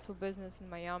successful business in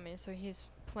Miami, so he's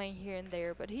playing here and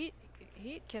there, but he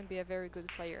can be a very good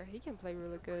player. He can play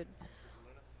really good.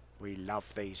 We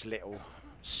love these little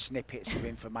snippets of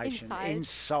information, Inside.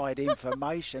 inside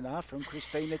information from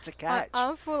Christina to catch.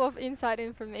 I'm full of inside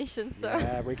information, so.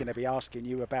 Yeah, we're going to be asking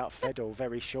you about Fedor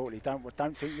very shortly. Don't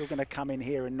think you're going to come in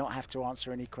here and not have to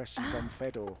answer any questions on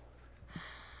Fedor.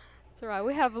 It's all right.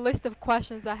 We have a list of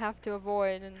questions I have to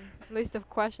avoid and a list of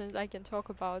questions I can talk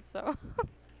about, so.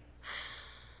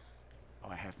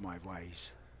 I have my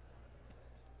ways.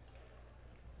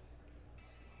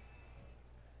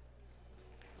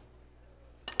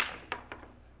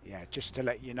 Yeah, just to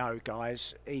let you know,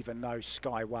 guys, even though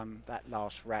Sky won that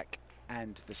last rack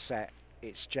and the set,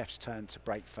 it's Jeff's turn to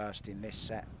break first in this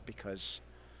set because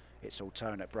it's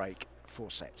alternate break, 4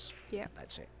 sets. Yeah.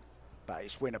 That's it. But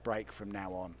it's winner break from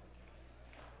now on.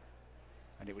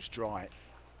 And it was dry.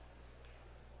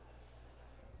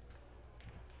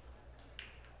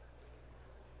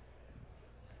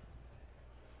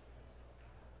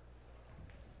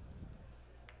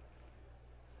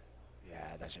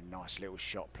 Yeah, there's a nice little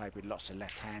shot played with lots of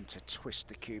left hand to twist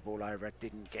the cue ball over. It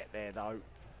didn't get there though.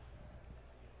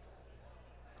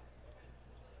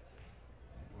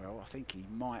 Well, I think he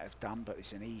might have done, but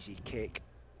it's an easy kick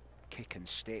and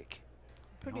stick.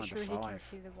 Pretty behind sure the he can 5.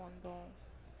 see the 1 ball.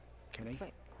 Can he?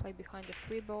 Play behind the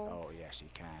 3 ball. Oh, yes, he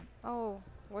can. Oh,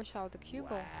 watch out the cue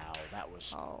ball. Wow, that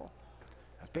was Oh.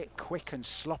 a bit quick and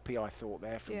sloppy, I thought,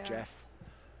 there from Yeah. Jeff.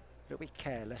 A little bit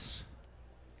careless.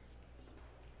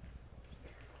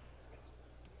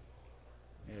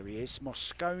 There he is,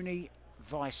 Mosconi,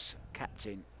 vice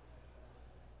captain.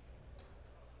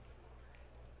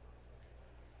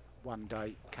 One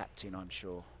day captain, I'm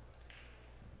sure.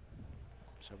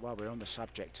 So while we're on the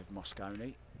subject of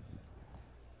Mosconi,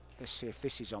 let's see if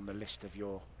this is on the list of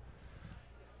your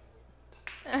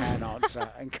can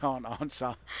answer and can't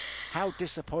answer. How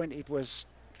disappointed was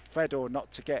Fedor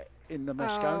not to get in the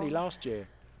Mosconi last year?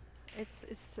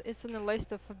 It's in the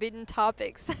list of forbidden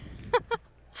topics.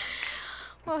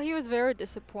 Well, he was very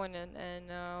disappointed,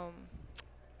 and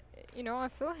you know, I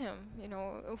feel him. You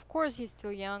know, of course he's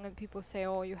still young, and people say,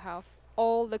 "Oh, you have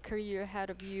all the career ahead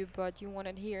of you, but you want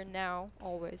it here now,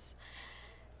 always."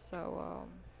 So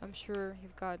I'm sure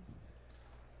you've got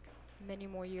many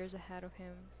more years ahead of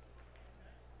him.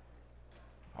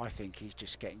 I think he's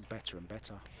just getting better and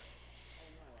better.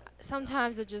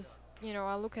 Sometimes I just, you know,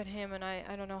 I look at him and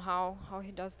I don't know how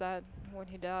he does that, what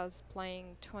he does,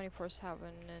 playing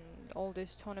 24/7 and all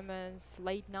these tournaments,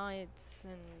 late nights,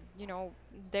 and, you know,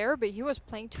 Derby, he was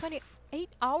playing 28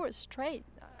 hours straight,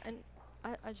 and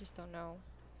I just don't know.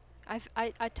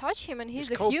 I touch him and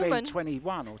he's It's a human. being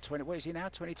 21 or 20, what is he now,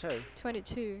 22?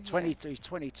 22. 22, he's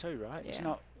 22, right? He's Yeah.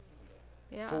 not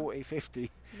Yeah. 40, 50.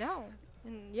 No.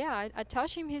 And yeah, I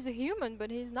touch him, he's a human, but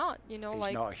he's not, you know, He's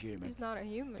like. not a human. He's not a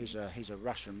human. He's a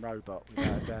Russian robot,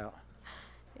 without a doubt.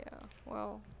 Yeah,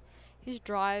 well, his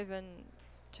drive and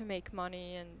to make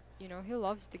money, and, you know, he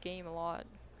loves the game a lot.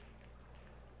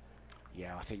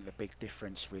 Yeah, I think the big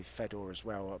difference with Fedor as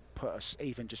well,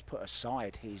 just put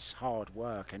aside his hard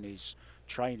work and his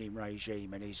training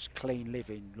regime and his clean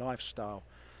living lifestyle.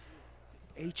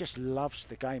 He just loves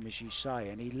the game, as you say,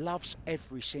 and he loves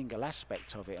every single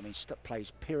aspect of it. I mean,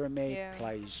 plays pyramid, Yeah.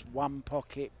 plays one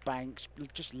pocket, banks,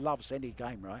 just loves any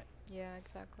game, right? Yeah,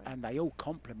 exactly. And they all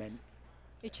complement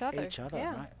Each other.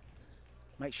 Yeah. right?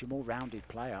 Makes you a more rounded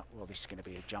player. Well, this is going to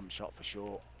be a jump shot for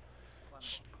sure.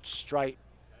 Straight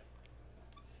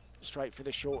for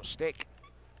the short stick.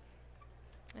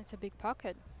 It's a big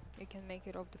pocket. You can make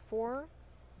it off the 4.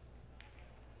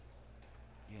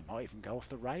 Yeah, might even go off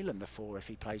the rail and the 4 if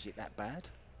he plays it that bad.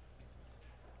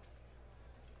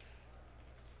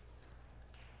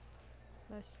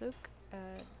 Let's look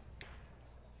at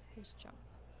his jump.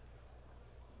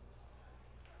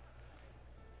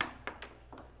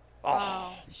 Oh,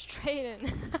 Wow, straight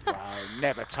in. wow,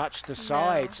 never touched the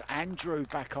sides and drew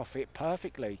back off it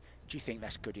perfectly. Do you think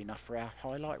that's good enough for our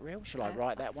highlight reel? Shall I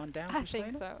write that one down, I think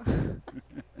Christina? so.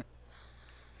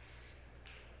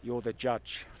 You're the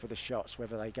judge for the shots,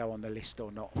 whether they go on the list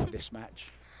or not for this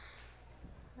match.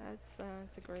 That's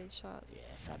it's a great shot. Yeah,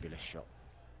 fabulous shot.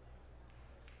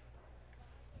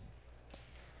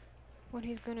 What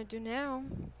he's gonna do now?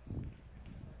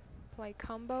 Play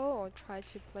combo or try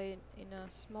to play it in a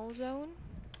small zone?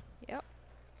 Yep,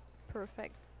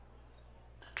 perfect.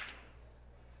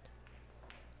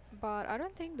 But I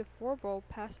don't think the 4 ball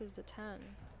passes the 10.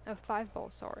 5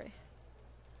 ball, sorry.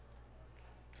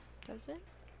 Does it?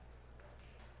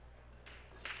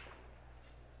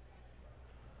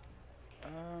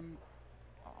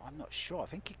 I'm not sure. I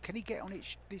think can he get on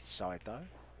it this side though?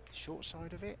 The short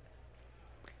side of it?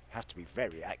 Have to be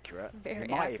very accurate. Very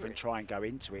he might even accurate. try and go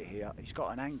into it here. He's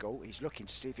got an angle. He's looking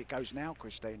to see if it goes now,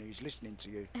 Christina, who's listening to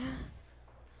you.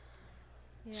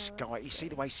 Yeah, Sky, let's you see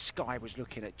the way Sky was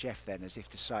looking at Jeff then, as if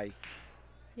to say,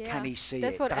 Yeah, can he see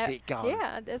that's it? what Does it go?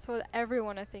 Yeah, that's what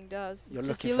everyone I think does. It's You're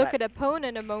just looking you for look that- at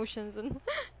opponent emotions and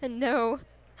and know.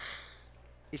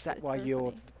 Is So that it's why very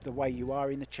you're funny. the way you are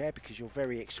in the chair? Because you're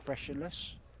very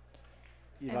expressionless?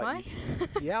 You Am I?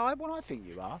 Yeah, I think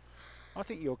you are. I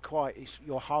think you're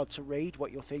you're hard to read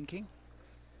what you're thinking.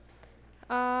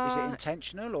 Is it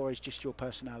intentional or is just your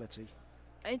personality?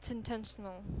 It's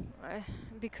intentional,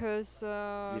 because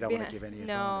You don't want to give any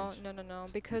no, advantage. no.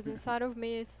 Because inside of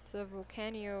me is a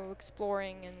volcano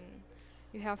exploring, and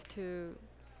you have to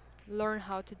learn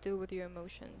how to deal with your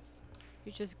emotions.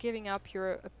 You're just giving up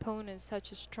your opponent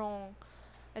such a strong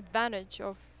advantage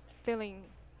of feeling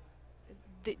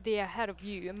they're ahead of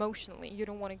you emotionally. You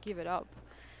don't want to give it up,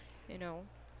 you know.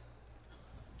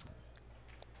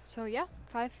 So yeah,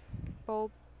 5 ball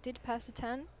did pass the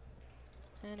 10,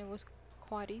 and it was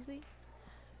quite easy.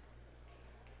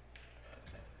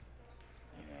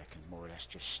 Yeah, can more or less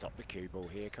just stop the cue ball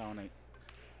here, can't he?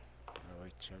 Oh,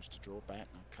 he chose to draw back.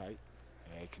 Okay.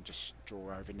 Yeah, he can just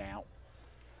draw over now.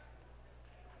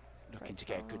 Looking Great to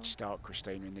get a good follow. start,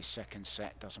 Christina, in this second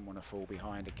set. Doesn't want to fall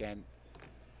behind again.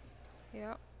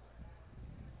 Yeah.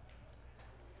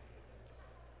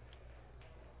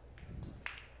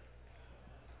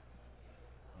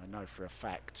 I know for a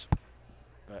fact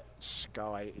that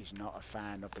Sky is not a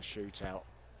fan of the shootout,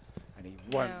 and he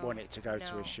won't want it to go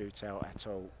to a shootout at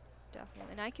all.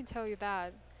 Definitely. And I can tell you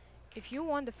that if you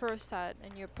won the first set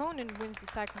and your opponent wins the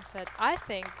second set, I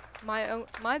think,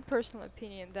 my personal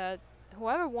opinion, that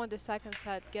whoever won the second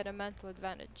set get a mental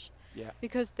advantage. Yeah.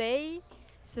 Because they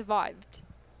survived.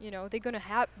 You know, they're going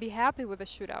to be happy with the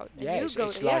shootout. And Yeah, you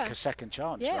it's like a second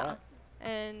chance, right?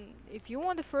 And if you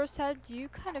won the first set, you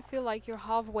kind of feel like you're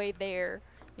halfway there.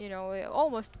 You know,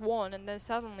 almost won, and then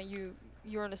suddenly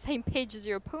you're on the same page as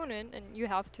your opponent, and you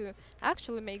have to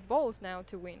actually make balls now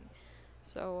to win.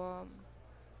 So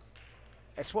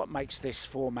it's what makes this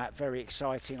format very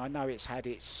exciting. I know it's had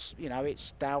its, you know,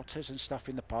 its doubters and stuff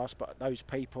in the past, but those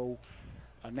people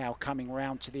are now coming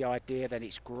around to the idea that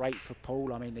it's great for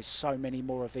pool. I mean, there's so many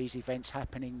more of these events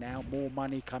happening now, more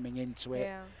money coming into it,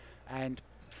 and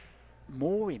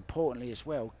more importantly as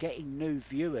well, getting new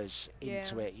viewers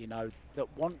into it, you know, that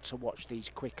want to watch these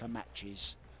quicker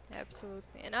matches.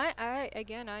 Absolutely. And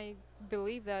I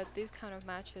believe that these kind of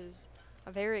matches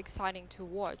are very exciting to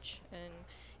watch. And,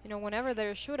 you know, whenever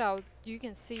there's a shootout, you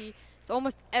can see it's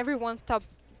almost everyone stop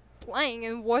playing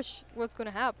and watch what's going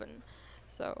to happen.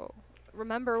 So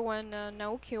remember when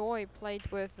Naoki Oi played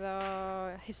with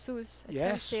Jesus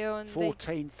Atencio, and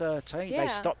 14-13. They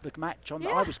stopped the match on.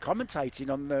 I was commentating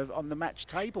on the match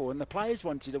table, and the players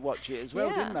wanted to watch it as well,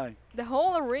 didn't they? The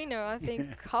whole arena, I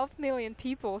think, 500,000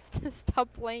 people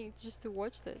stopped playing just to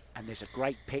watch this. And there's a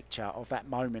great picture of that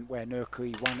moment where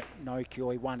Naoki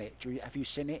Oi won it. Have you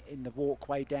seen it in the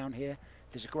walkway down here?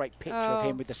 There's a great picture of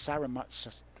him with the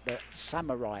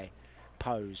samurai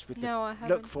pose. With I haven't.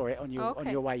 Look for it on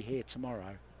your way here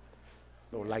tomorrow,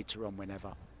 or later on,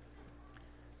 whenever.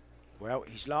 Well,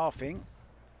 he's laughing.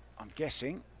 I'm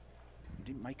guessing he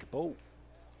didn't make a ball.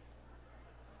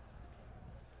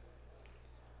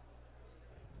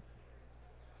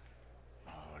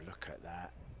 Oh, look at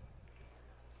that.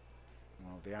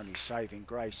 Well, the only saving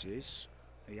grace is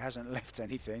he hasn't left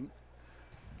anything.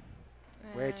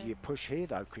 Where do you push here,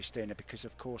 though, Christina? Because,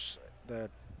 of course, the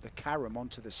carom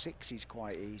onto the 6 is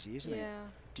quite easy, isn't it?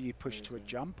 Do you push to a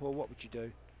jump, or what would you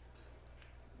do?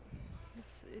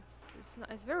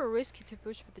 It's very risky to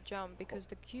push for the jump, because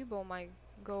the cue ball might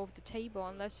go off the table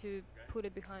unless you put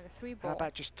it behind the 3 ball. How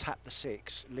about just tap the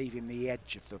 6, leaving the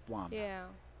edge of the 1? Yeah,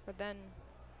 but then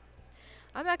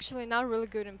I'm actually not really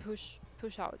good in push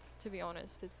outs, to be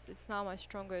honest. It's not my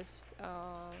strongest.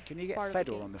 Can you get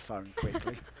Fedor on the phone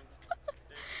quickly?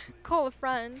 Call a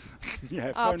friend.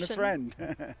 Yeah, phone a friend.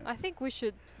 I think we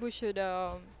should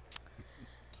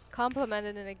compliment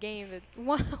it in a game that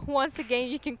once a game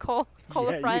you can call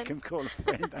a friend. You can call a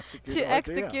friend. That's a good to idea.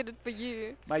 execute it for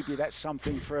you. Maybe that's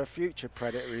something for a future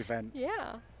Predator event.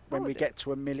 Yeah. When we get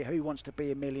to $1 million, who wants to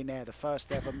be a millionaire? The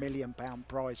first ever £1 million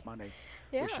prize money.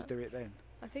 Yeah. We should do it then.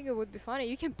 I think it would be funny.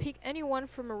 You can pick anyone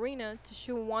from arena to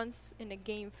shoot once in a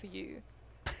game for you.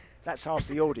 That's half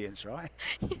the audience, right?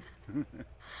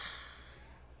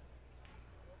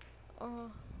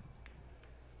 Well,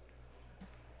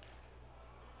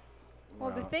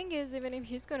 the thing is, even if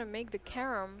he's going to make the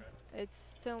carom, it's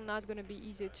still not going to be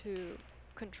easy to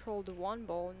control the 1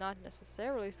 ball. Not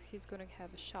necessarily he's going to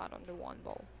have a shot on the 1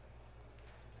 ball.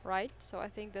 Right? So I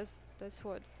think that's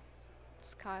what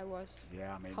Sky was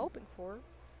hoping for.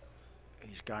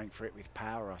 He's going for it with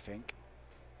power, I think,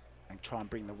 and try and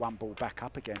bring the 1 ball back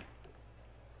up again.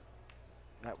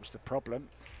 That was the problem.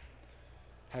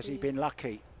 Has he been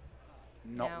lucky?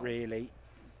 Not really.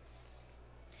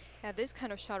 Yeah, this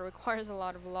kind of shot requires a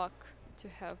lot of luck to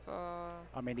have.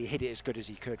 I mean, he hit it as good as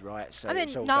he could, right? So I mean,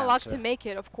 it's all not down luck to make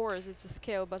it, of course, it's a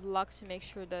skill, but luck to make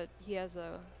sure that he has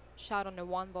a shot on the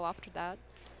 1 ball after that.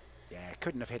 Yeah,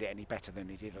 couldn't have hit it any better than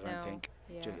he did, I don't think.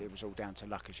 Yeah. It was all down to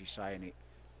luck, as you say, and it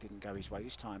didn't go his way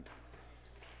this time.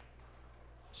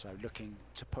 So looking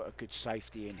to put a good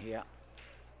safety in here.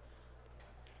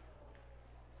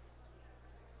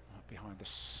 Behind the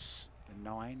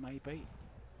 9, maybe.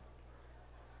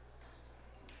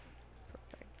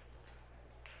 Perfect.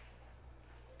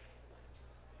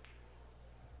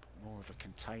 More of a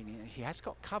containing. He has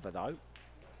got cover though,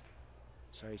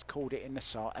 so he's called it in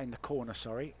the corner.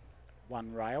 Sorry,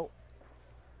 1 rail.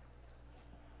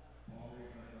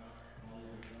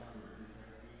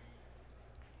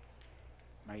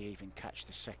 May even catch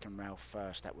the 2nd rail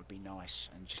first. That would be nice,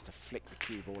 and just to flick the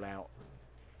cue ball out.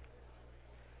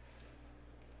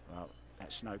 Well,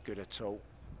 That's no good at all.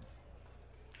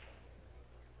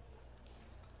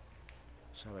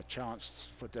 So a chance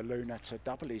for De Luna to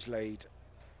double his lead.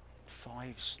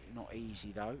 5's not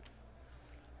easy though.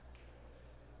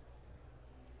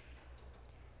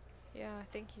 Yeah, I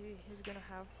think he's gonna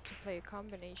have to play a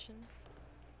combination.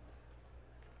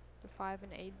 The 5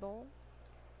 and 8 ball.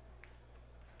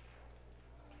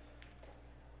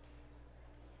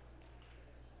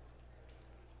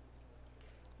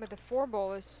 But the 4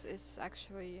 ball is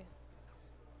actually,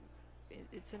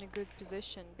 it's in a good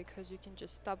position because you can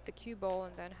just stop the cue ball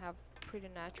and then have pretty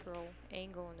natural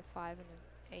angle on the 5 and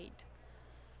an 8.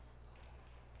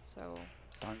 So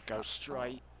Don't go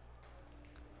straight.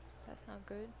 that's not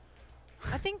good.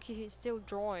 I think he's still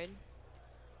drawing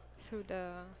through the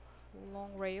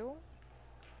long rail.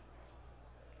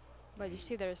 But you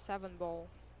see there's 7 ball,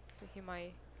 so he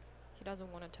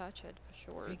doesn't want to touch it for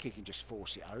sure. I think he can just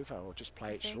force it over or just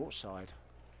play it think? short side.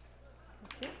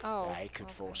 That's it? Oh. Yeah, he could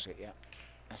okay. force it, yeah.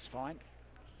 That's fine.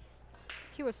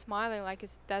 He was smiling like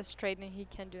it's that straight and he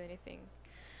can't do anything.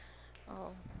 Oh.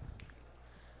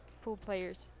 Pool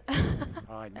players.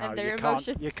 I know, And their you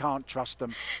emotions. can't trust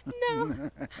them. No.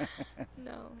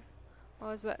 No.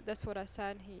 Well, that's what I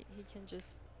said. He can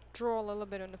just draw a little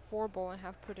bit on the 4 ball and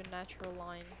have pretty natural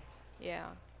line. Yeah.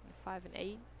 5 and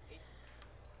 8.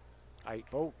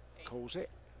 8 ball, calls it.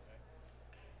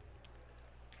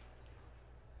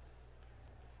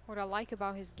 What I like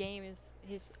about his game is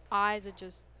his eyes are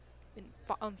just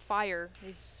on fire.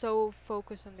 He's so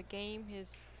focused on the game.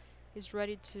 He's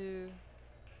ready to.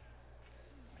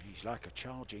 He's like a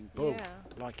charging bull, Yeah.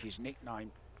 like his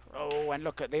nickname. Oh, and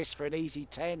look at this for an easy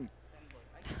 10.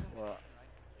 Well,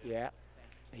 yeah,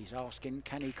 he's asking,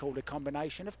 can he call the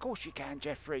combination? Of course you can,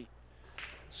 Jeffrey.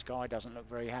 Sky doesn't look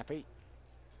very happy.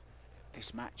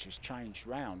 This match has changed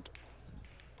round.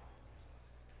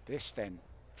 This then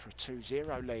for a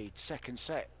 2-0 lead, second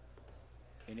set.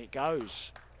 In it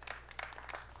goes.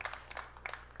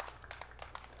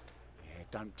 Yeah,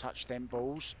 don't touch them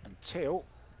balls until.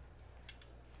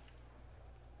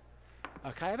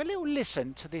 Okay, have a little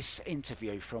listen to this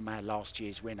interview from our last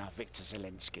year's winner, Viktor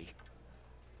Zelensky.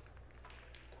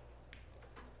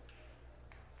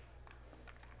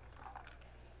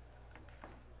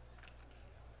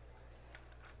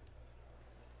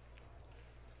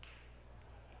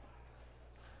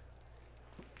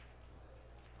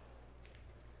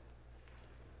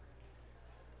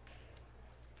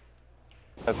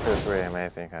 That feels really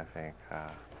amazing, I think.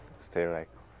 Still like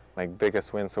my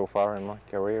biggest win so far in my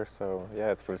career, so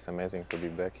yeah, it feels amazing to be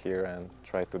back here and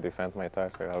try to defend my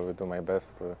title. I will do my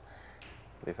best to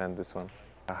defend this one.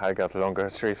 I got longer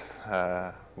trips,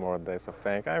 more days of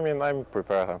playing. I mean, I'm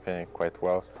prepared, I'm feeling quite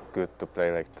well. Good to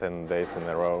play like 10 days in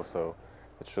a row, so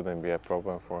it shouldn't be a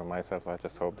problem for myself. I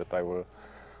just hope that I will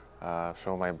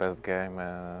show my best game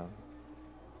and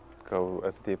go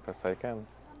as deep as I can.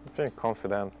 I feel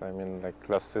confident. I mean, like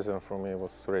last season for me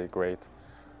was really great.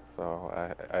 So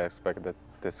I expect that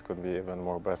this could be even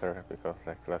more better because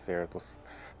like last year it was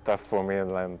tough for me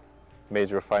and land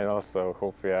major finals. So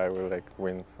hopefully I will like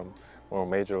win some more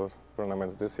major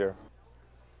tournaments this year.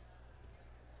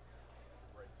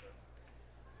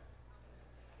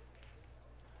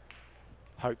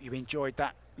 Hope you enjoyed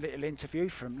that little interview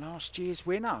from last year's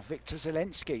winner, Viktor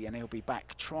Zelensky, and he'll be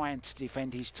back trying to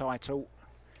defend his title.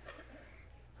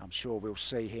 I'm sure we'll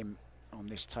see him on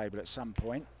this table at some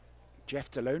point. Jeff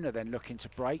De Luna then looking to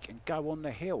break and go on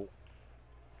the hill.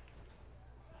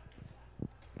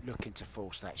 Looking to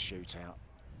force that shootout.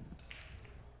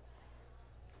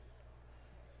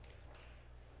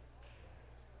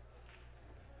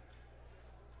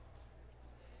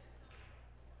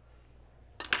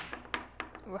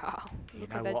 Wow. You Look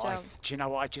know at that what? jump. Do you know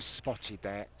what I just spotted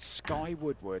there? Sky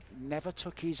Woodward never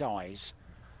took his eyes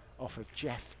off of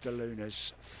Jeff De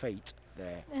Luna's feet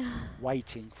there,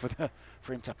 waiting for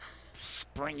him to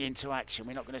spring into action.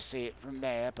 We're not going to see it from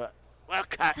there, but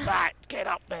look at that! Get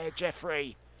up there,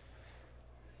 Jeffrey.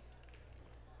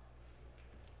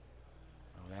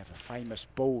 Well, they have a famous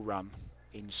bull run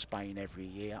in Spain every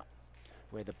year,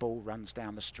 where the bull runs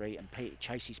down the street and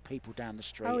chases people down the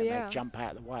street, and they jump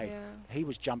out of the way. Yeah. He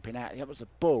was jumping out. That was a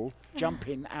bull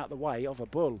jumping out the way of a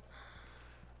bull.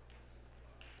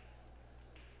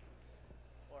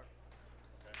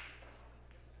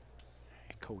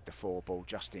 He called the 4 ball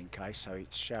just in case, so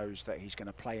it shows that he's going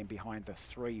to play in behind the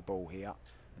 3 ball here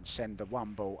and send the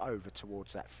 1 ball over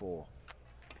towards that 4.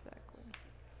 Exactly.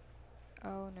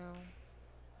 Oh no.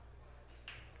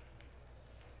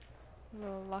 A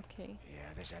little lucky. Yeah,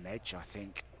 there's an edge, I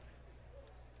think.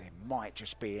 There might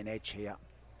just be an edge here.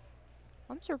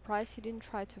 I'm surprised he didn't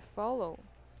try to follow.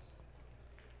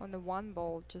 on the one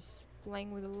ball, just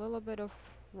playing with a little bit of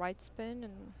right spin,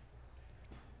 and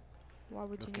why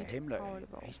would you Look need at to him. Look, power the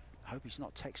ball? I hope he's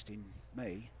not texting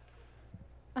me.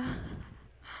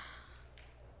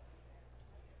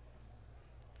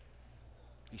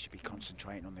 He should be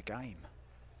concentrating on the game.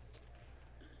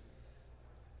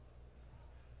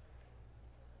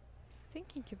 I think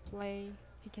he can play.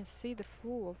 He can see the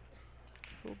full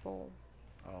ball.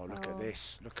 Oh, look at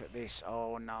this. Look at this.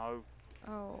 Oh, no.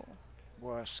 Oh,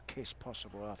 Worst kiss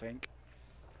possible, I think.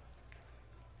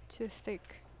 too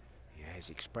thick. Yeah, his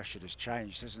expression has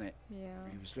changed, hasn't it? Yeah.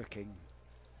 He was looking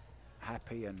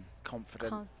happy and confident.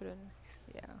 Confident.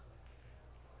 Yeah.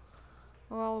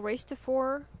 Well, race to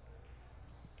 4.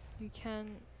 You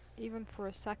can, even for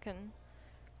a second,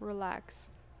 relax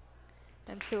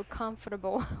and feel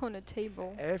comfortable on a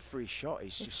table. Every shot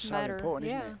is just It's so matter, important,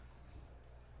 yeah. isn't it?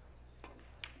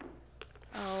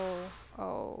 Oh,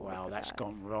 Wow, look at that's that.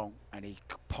 gone wrong. And he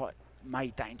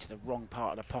made that into the wrong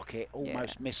part of the pocket.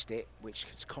 Almost missed it, which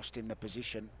has cost him the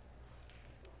position.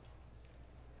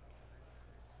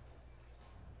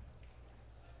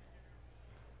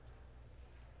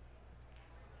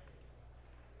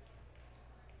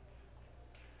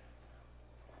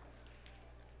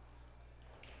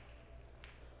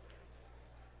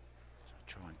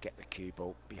 Try and get the cue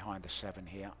ball behind the 7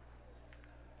 here.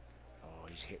 Oh,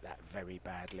 he's hit that very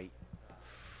badly.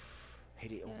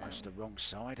 Hit it almost the wrong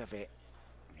side of it.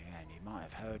 Yeah, and you might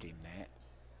have heard him there.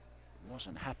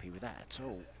 Wasn't happy with that at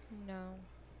all. No.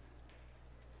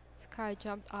 Sky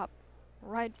jumped up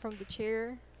right from the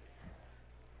chair.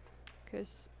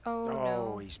 Oh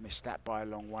no. He's missed that by a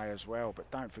long way as well. But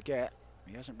don't forget,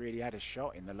 he hasn't really had a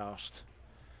shot in the last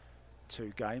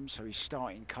 2 games, so he's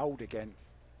starting cold again.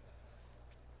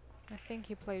 I think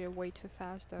he played it way too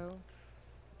fast though.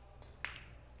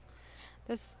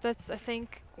 That's I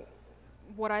think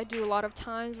what I do a lot of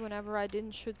times whenever I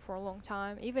didn't shoot for a long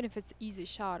time. Even if it's easy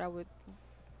shot, I would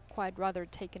quite rather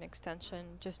take an extension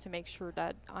just to make sure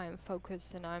that I am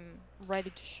focused and I'm ready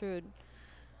to shoot.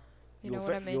 You know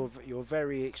what I mean? You're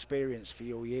very experienced for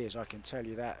your years, I can tell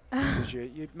you that. Because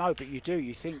no, but you do.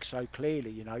 You think so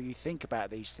clearly. You know, you think about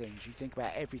these things. You think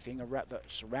about everything that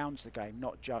surrounds the game,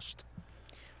 not just.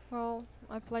 Well,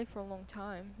 I played for a long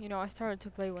time. You know, I started to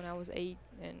play when I was 8,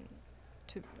 and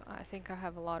I think I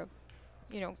have a lot of,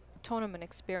 tournament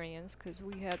experience because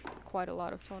we had quite a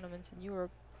lot of tournaments in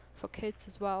Europe for kids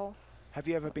as well. Have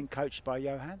you ever been coached by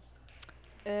Johan?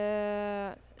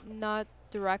 Not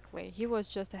directly. He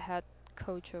was just a head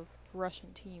coach of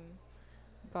Russian team,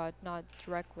 but not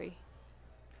directly.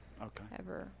 Okay.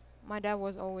 Ever. My dad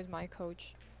was always my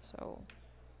coach, so.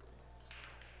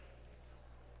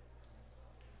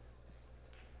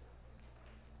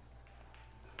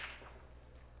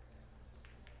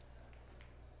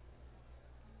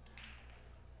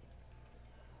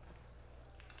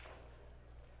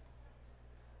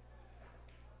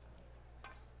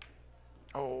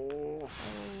 Oh,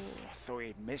 I thought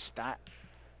he'd missed that.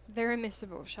 Very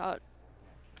missable shot.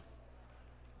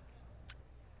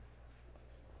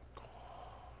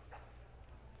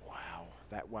 Wow,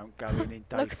 that won't go in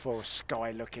day 4.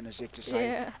 Sky looking as if to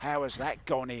say, how has that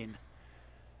gone in?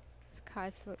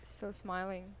 Sky's still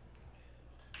smiling.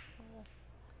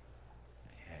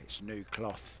 Yeah, it's new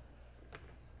cloth.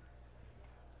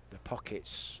 The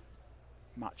pocket's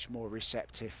much more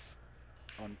receptive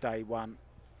on day 1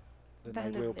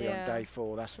 than they will be on day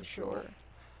 4, that's for sure.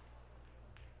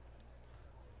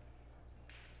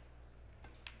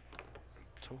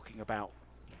 Talking about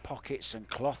pockets and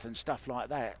cloth and stuff like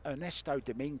that, Ernesto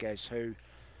Dominguez, who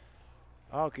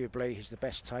arguably is the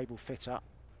best table fitter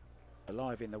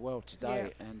alive in the world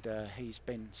today, and he's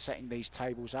been setting these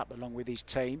tables up along with his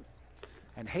team,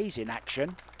 and he's in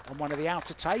action on one of the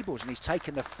outer tables, and he's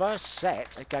taken the first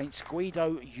set against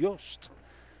Guido Just.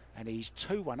 And he's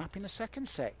 2-1 up in the second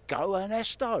set. Go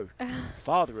Ernesto.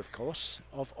 Father, of course,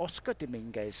 of Oscar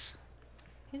Dominguez.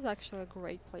 He's actually a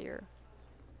great player.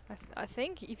 I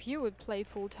think if he would play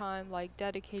full-time, like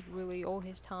dedicate really all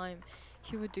his time,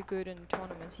 he would do good in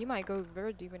tournaments. He might go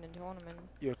very deep in a tournament.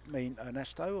 You mean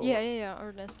Ernesto? Or Yeah,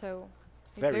 Ernesto.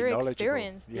 He's very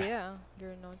experienced. Yeah.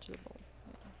 Very knowledgeable.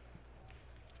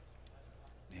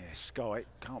 Yeah, Sky,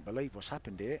 can't believe what's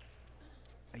happened here.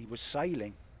 He was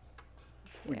sailing.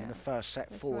 Winning the first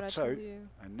set 4-2,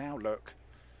 and now look.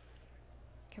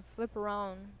 Can flip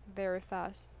around very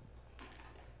fast.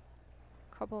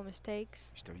 Couple of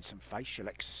mistakes. He's doing some facial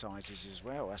exercises as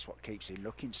well. That's what keeps him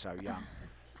looking so young.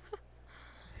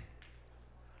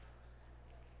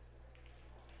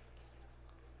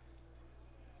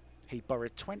 He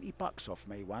borrowed $20 off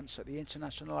me once at the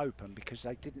International Open because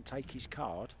they didn't take his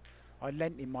card. I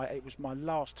lent him it was my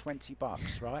last 20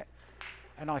 bucks, right?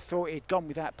 And I thought he'd gone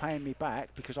without paying me back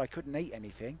because I couldn't eat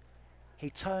anything. He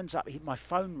turns up, my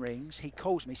phone rings, he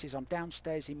calls me, he says, I'm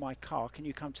downstairs in my car, can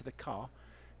you come to the car?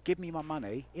 Give me my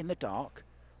money in the dark,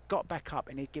 got back up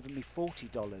and he'd given me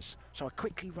 $40. So I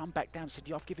quickly run back down and said,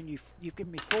 you've given me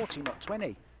 40, not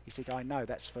 20. He said, I know,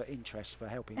 that's for interest, for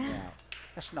helping me out.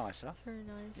 That's nice, huh? That's very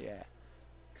nice. Yeah.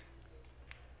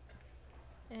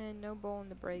 And no ball in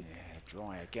the break. Yeah,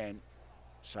 dry again.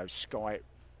 So Sky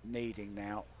needing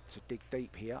now to dig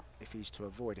deep here if he's to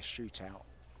avoid a shootout.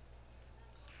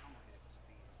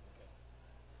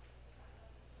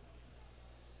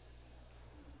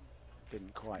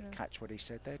 Didn't quite catch what he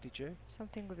said there, did you?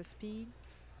 Something with the speed.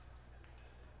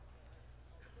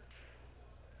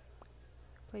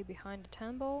 Play behind the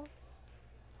 10 ball.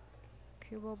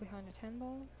 Cue ball behind the 10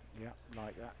 ball. Yeah,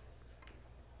 like that.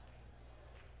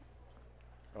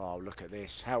 Oh, look at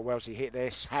this. How well's he hit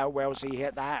this? How well's he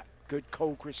hit that? Good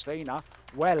call, Christina.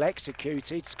 Well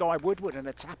executed. Sky Woodward and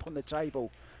a tap on the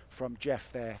table from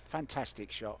Jeff there.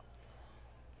 Fantastic shot.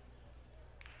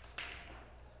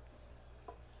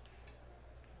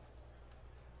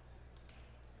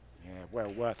 Yeah,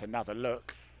 well worth another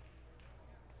look.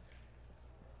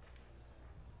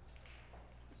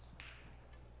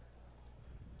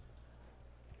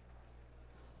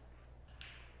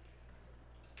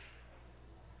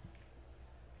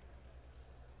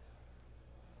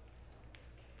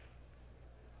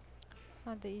 It's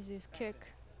not the easiest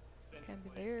kick. Can be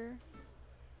there.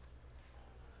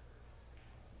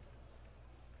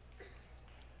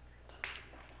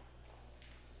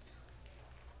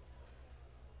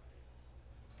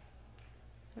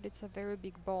 But it's a very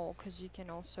big ball because you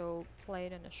can also play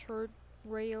it in a short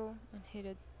rail and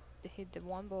hit the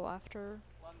one ball after.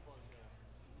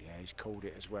 Yeah, he's called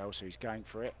it as well, so he's going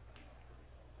for it.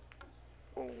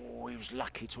 Oh, he was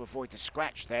lucky to avoid the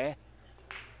scratch there.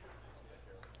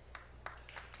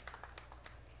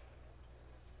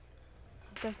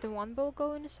 Does the one ball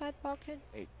go in the side pocket?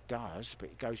 It does, but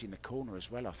it goes in the corner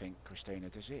as well, I think, Christina,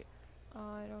 does it?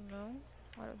 I don't know.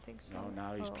 I don't think so.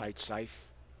 No, he's played safe.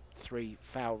 3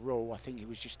 foul rule. I think he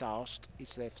was just asked, is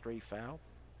there 3 foul?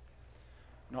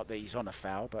 Not that he's on a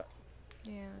foul, but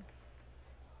yeah.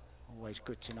 Always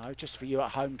good to know. Just for you at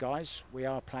home, guys, we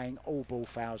are playing all ball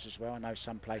fouls as well. I know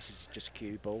some places it's just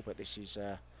cue ball, but this is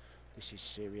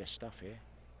serious stuff here.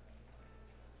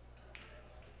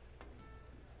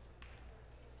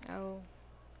 Oh,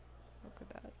 look at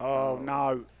that. Oh,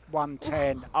 no,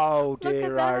 110. Oh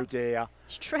dear, oh dear.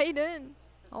 Straight in,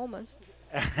 almost.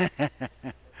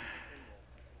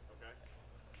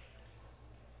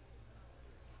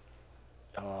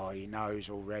 Oh, he knows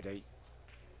already.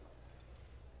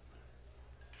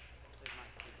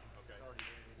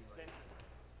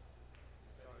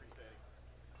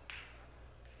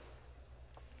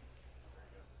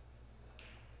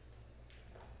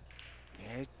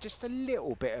 Yeah, just a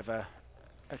little bit of a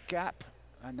gap,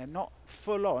 and they're not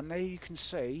full on. There you can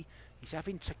see he's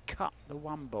having to cut the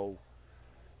one ball.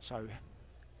 So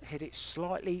hit it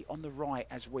slightly on the right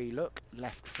as we look,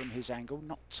 left from his angle.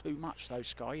 Not too much though,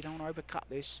 Sky. You don't want to overcut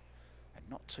this, and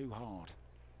not too hard.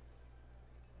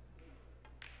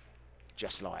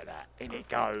 Just like that. In it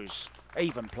goes.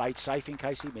 Even played safe in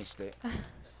case he missed it.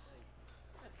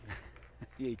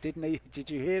 He didn't. Did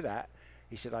you hear that?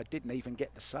 He said, I didn't even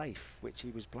get the safe, which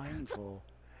he was playing for.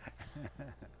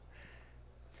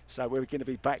 So we're going to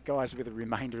be back, guys, with the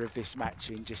remainder of this match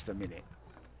in just a minute.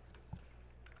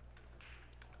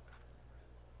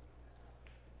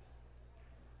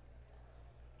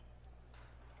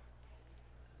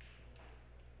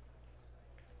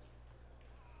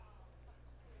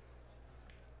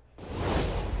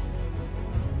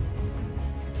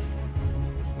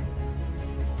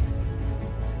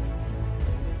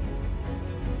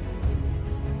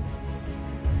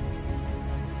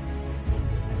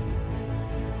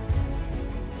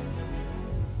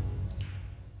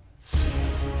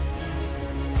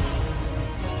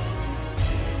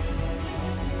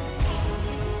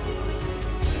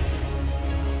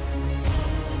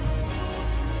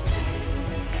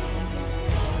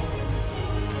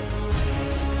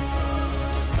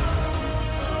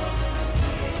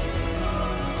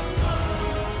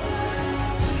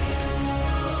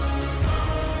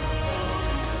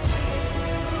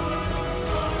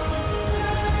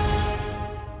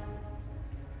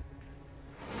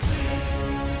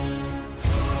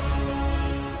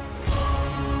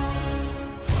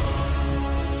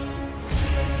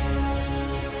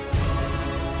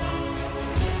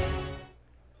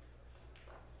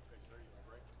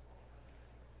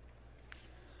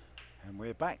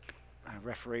 We're back. Our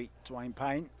referee, Dwayne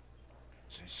Payne,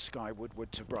 So Sky Woodward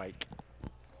to break.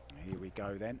 Here we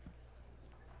go then.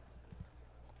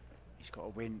 He's got to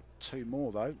win 2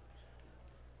 more though.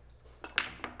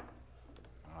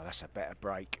 Oh, that's a better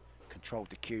break. Controlled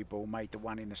the cue ball, made the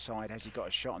 1 in the side. Has he got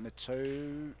a shot on the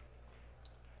 2?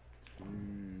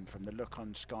 From the look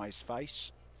on Sky's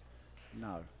face,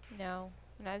 no. No,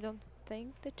 and I don't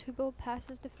think the 2 ball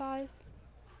passes the 5,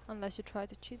 unless you try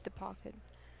to cheat the pocket.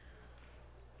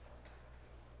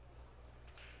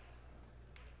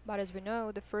 But as we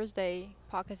know, the first day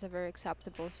pockets are very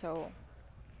acceptable, so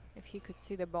if he could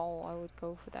see the ball, I would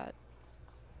go for that.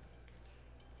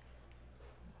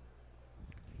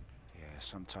 Yeah,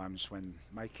 sometimes when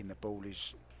making the ball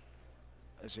is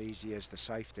as easy as the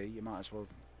safety, you might as well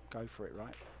go for it,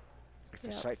 right? If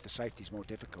the safety's more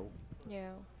difficult,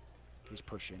 Yeah. he's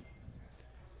pushing.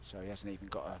 So he hasn't even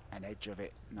got an edge of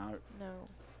it, no. No.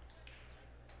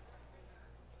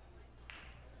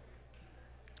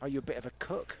 Are you a bit of a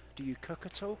cook? Do you cook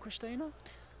at all, Christina?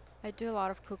 I do a lot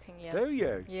of cooking, yes. Do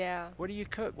you? Yeah. What do you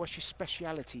cook? What's your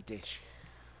speciality dish?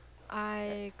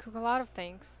 I cook a lot of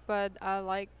things, but I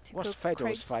like to What's cook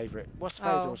Fedor's crepes. favourite? What's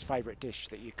Fedor's favourite dish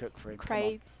that you cook for him? Come on.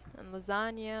 Crepes and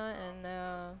lasagna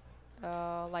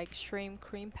and like shrimp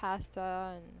cream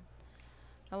pasta and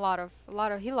a lot of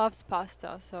he loves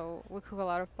pasta, so we cook a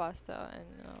lot of pasta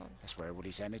and That's where all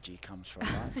his energy comes from,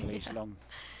 right? For these long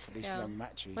long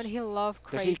matches. but he loves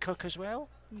crepes. Does he cook as well?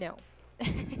 No.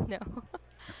 No.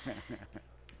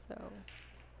 So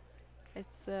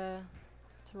it's a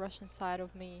Russian side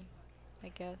of me, I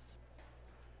guess.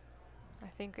 I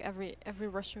think every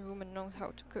Russian woman knows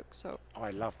how to cook, so I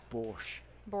love borscht.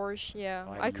 borscht, yeah.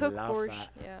 I cook love borscht,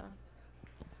 that. yeah.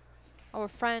 Our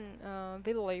friend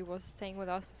Vitaly was staying with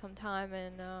us for some time,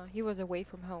 and he was away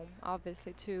from home,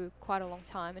 obviously, too, quite a long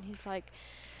time. And he's like,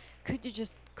 "Could you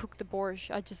just cook the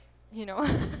borscht? I just, you know."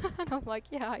 And I'm like,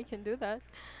 "Yeah, I can do that."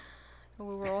 And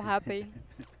we were all happy.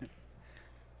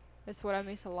 That's what I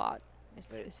miss a lot.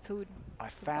 It's food. I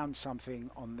found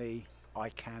something on the I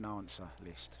can answer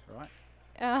list, right?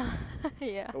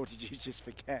 Yeah. Or did you just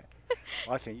forget?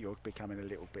 I think you're becoming a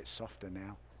little bit softer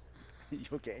now.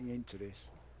 You're getting into this.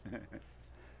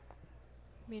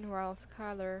 Meanwhile,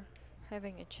 Skyler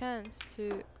having a chance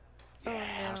to. Yeah,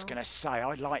 Oh no. I was going to say,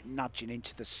 I like nudging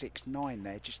into the 6-9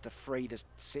 there, just to free the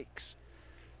 6.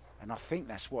 And I think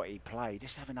that's what he played.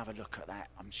 Let's have another look at that.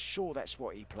 I'm sure that's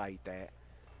what he played there.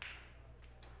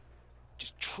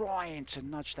 Just trying to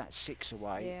nudge that 6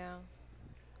 away. Yeah.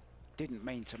 Didn't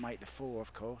mean to make the 4,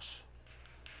 of course.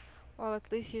 Well,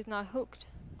 at least he's not hooked.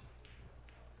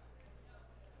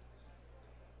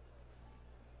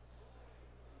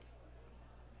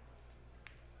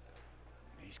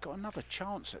 He's got another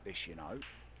chance at this, you know.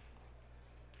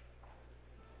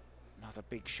 Another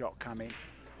big shot coming.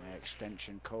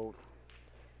 Extension called.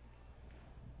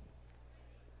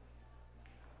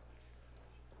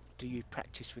 Do you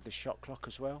practice with the shot clock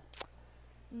as well?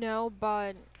 No,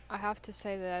 but I have to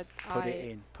say that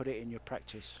Put it in your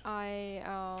practice. I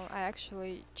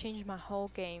actually changed my whole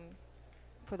game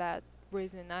for that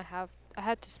reason. I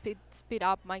had to speed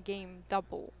up my game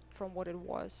double from what it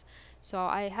was. So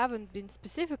I haven't been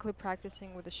specifically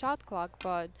practicing with the shot clock,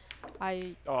 but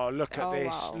I. Oh, look at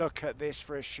this! Wow. Look at this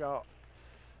for a shot.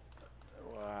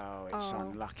 Wow, it's Oh.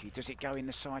 unlucky. Does it go in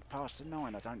the side past the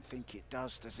 9? I don't think it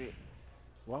does it?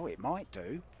 Well, it might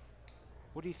do.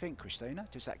 What do you think, Christina?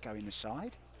 Does that go in the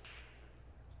side?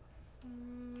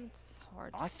 It's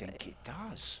hard to I say. think it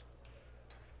does.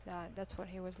 That's what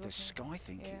he was looking. Does Sky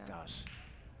think it Yeah. does?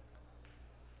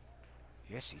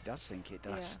 Yes, he does think it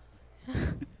does.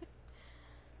 Yeah.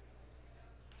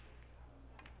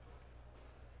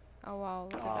 Oh wow,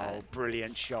 look at Oh, that.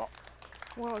 brilliant shot.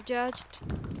 Well judged.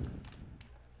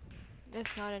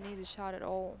 That's not an easy shot at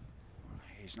all.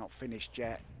 He's not finished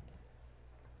yet.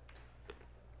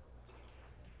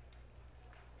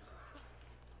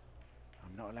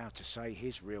 I'm not allowed to say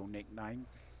his real nickname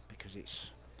because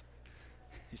it's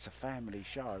a family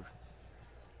show,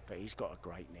 but he's got a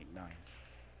great nickname.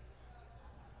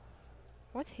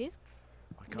 What's his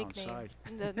I can't nickname?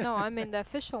 say. No, I mean the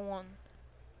official one.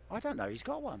 I don't know, he's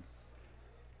got one.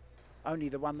 Only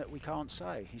the one that we can't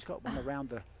say. He's got one around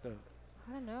the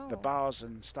I don't know. bars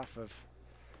and stuff of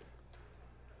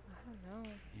I don't know.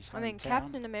 his hometown. I mean,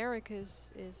 Captain America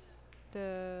is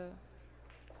the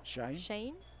Shane?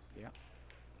 Shane. Yeah.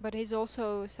 But he's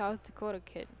also South Dakota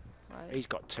kid, right? He's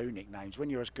got 2 nicknames. When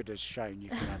you're as good as Shane, you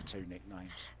can have 2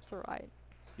 nicknames. That's all right.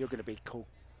 You're going to be called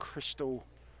Crystal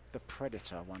the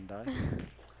Predator one day.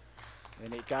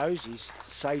 Then it goes. He's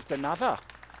saved another.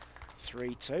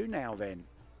 3-2 now then.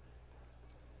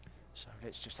 So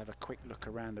let's just have a quick look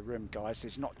around the room, guys.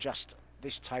 There's not just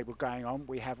this table going on,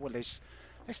 we have, well,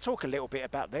 let's talk a little bit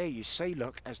about there. You see,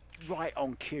 look, as right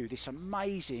on cue, this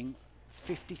amazing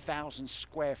 50,000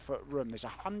 square foot room. There's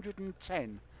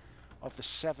 110 of the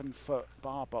 7-foot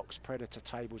bar box Predator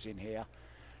tables in here.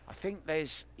 I think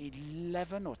there's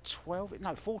 11 or 12,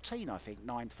 no, 14, I think,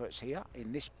 9-foots here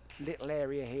in this little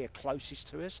area here closest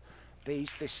to us.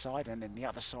 These, this side, and then the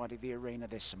other side of the arena,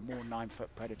 there's some more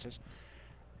 9-foot Predators.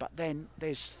 But then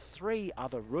there's 3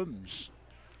 other rooms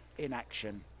in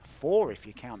action, 4 if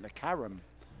you count the Caram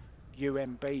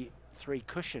UMB 3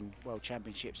 cushion World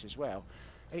Championships as well.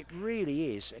 It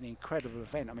really is an incredible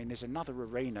event. I mean, there's another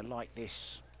arena like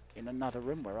this in another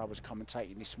room where I was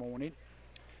commentating this morning.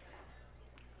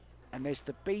 And there's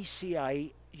the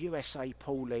BCA USA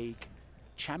Pool League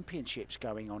Championships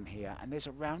going on here, and there's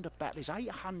around about, there's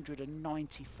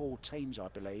 894 teams, I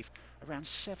believe, around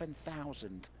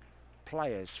 7,000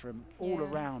 players from all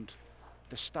around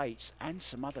the States and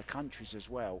some other countries as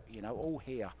well, you know, all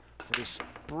here for this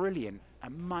brilliant,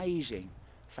 amazing,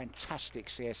 fantastic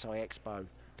CSI Expo,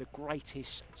 the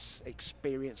greatest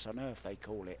experience on earth, they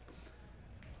call it.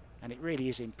 And it really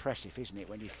is impressive, isn't it,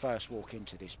 when you first walk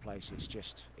into this place? It's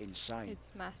just insane.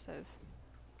 It's massive,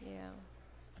 yeah.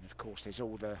 And of course there's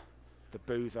all the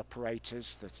booth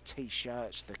operators, the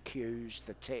t-shirts, the cues,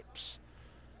 the tips,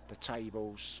 the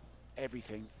tables,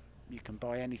 everything. You can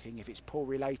buy anything. If it's pool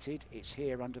related, it's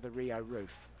here under the Rio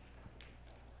roof.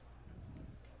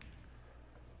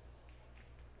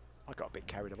 I got a bit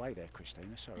carried away there,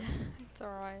 Christina, sorry. It's all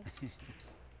right.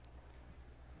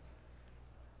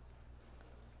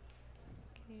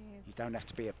 You don't have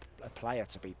to be a player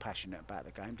to be passionate about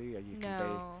the game, do you? You can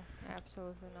No,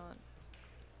 absolutely not.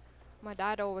 My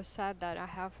dad always said that I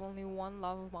have only one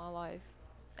love of my life,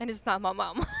 and it's not my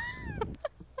mom.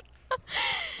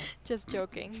 Just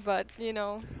joking, but you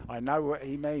know. I know what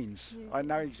he means. I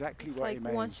know exactly It's what like he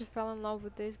means. once you fell in love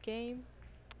with this game,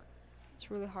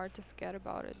 it's really hard to forget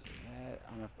about it.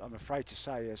 Yeah, I'm afraid to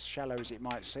say, as shallow as it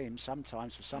might seem,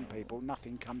 sometimes for some people,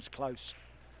 nothing comes close.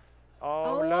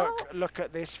 Oh, look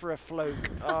at this for a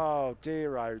fluke. Oh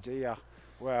dear.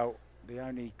 Well, the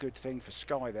only good thing for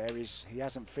Sky there is he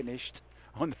hasn't finished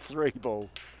on the 3-ball.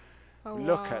 Oh,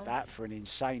 Look wow. at that for an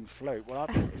insane fluke. Well,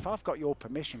 if I've got your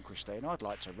permission, Christine, I'd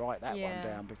like to write that one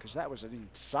down, because that was an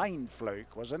insane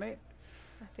fluke, wasn't it?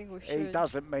 I think we should. He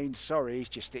doesn't mean sorry, he's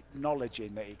just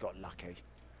acknowledging that he got lucky.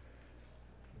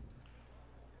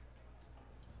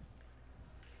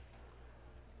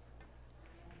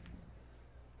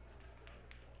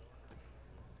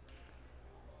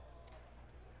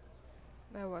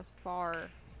 That was far,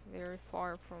 very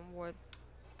far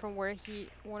from where he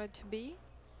wanted to be.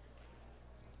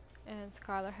 And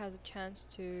Skyler has a chance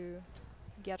to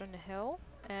get on a hill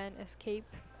and escape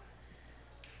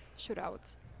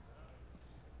shootouts.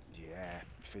 Yeah,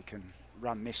 if he can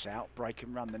run this out, break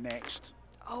and run the next.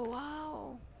 Oh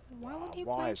wow! Why would he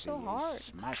Why play has so he hard?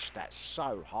 smashed that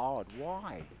so hard?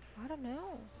 Why? I don't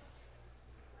know.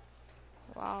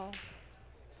 Wow.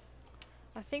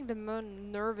 I think the more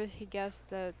nervous he gets,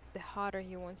 the harder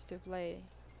he wants to play.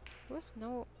 There was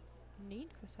no need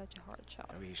for such a hard shot.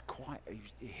 Oh,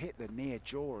 he hit the near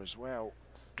jaw as well.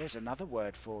 There's another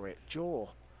word for it, jaw.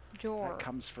 Jaw. That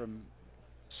comes from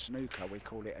snooker, we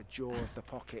call it a jaw of the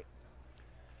pocket.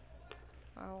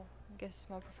 Well, I guess it's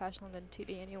more professional than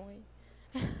TD anyway.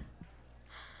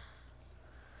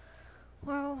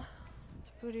 Well, it's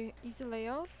a pretty easy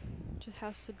layout. Just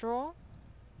has to draw.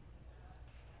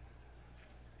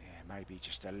 Yeah, maybe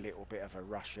just a little bit of a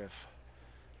rush of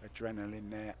adrenaline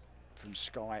there from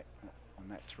Sky on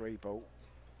that 3-ball.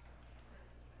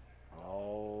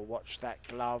 Oh, watch that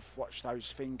glove, watch those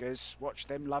fingers, watch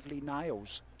them lovely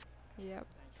nails. Yep.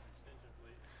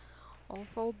 All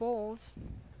full balls.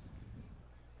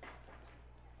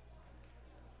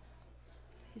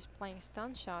 He's playing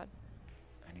stun shot.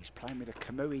 And he's playing with a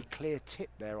Kamui clear tip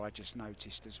there, I just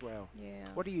noticed as well. Yeah.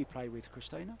 What do you play with,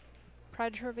 Christina?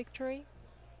 Predator Victory.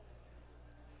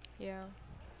 Yeah.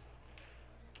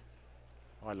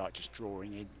 I like just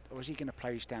drawing in. Or is he going to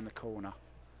play us down the corner?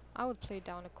 I would play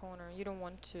down the corner. You don't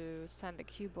want to send the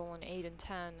cue ball on 8 and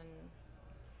 10 and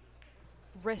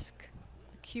risk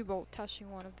the cue ball touching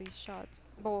one of these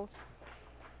balls,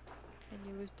 and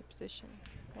you lose the position.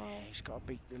 Wow. Yeah, he's got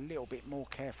to be a little bit more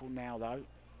careful now, though.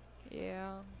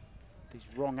 Yeah. This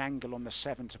wrong angle on the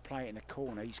 7 to play it in the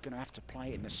corner. He's going to have to play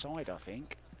it in the side, I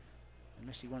think.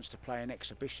 Unless he wants to play an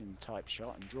exhibition type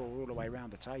shot and draw all the way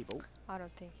around the table. I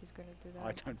don't think he's going to do that.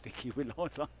 I don't think he will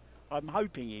either. I'm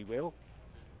hoping he will.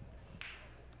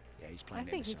 Yeah, he's playing I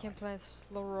think he it in the can side. play a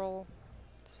slow roll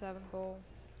 7 ball,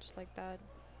 just like that.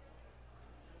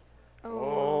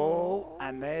 Oh,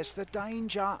 and there's the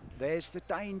danger. There's the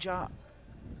danger.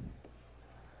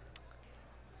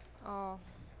 Oh,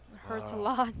 it hurts a Oh.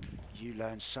 lot. You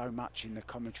learn so much in the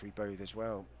commentary booth as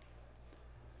well.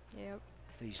 Yep.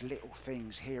 These little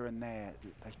things here and there,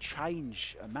 they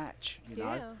change a match, you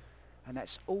know. Yeah. And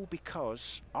that's all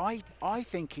because I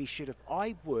think he should have,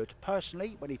 I would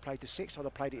personally, when he played the 6, I'd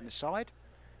have played it in the side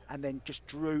and then just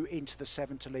drew into the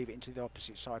 7 to leave it into the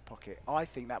opposite side pocket. I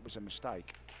think that was a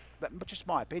mistake. That's just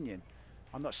my opinion.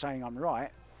 I'm not saying I'm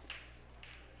right.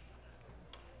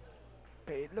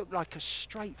 But it looked like a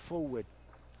straightforward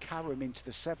carom into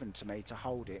the 7 to me to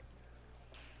hold it.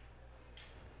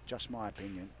 Just my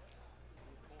opinion.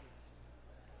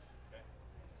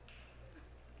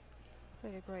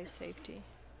 Played a great safety.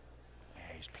 Yeah,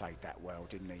 he's played that well,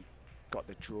 didn't he? Got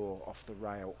the draw off the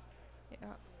rail. Yeah.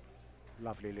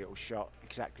 Lovely little shot,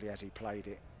 exactly as he played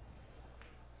it.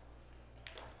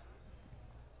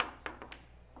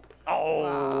 Oh,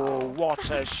 Wow.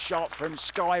 what a shot from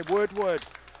Sky Woodward.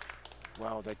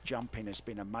 Well, the jumping has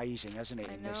been amazing, hasn't it,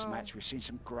 I in this know. match? We've seen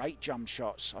some great jump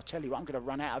shots. I tell you what, I'm going to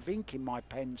run out of ink in my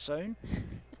pen soon.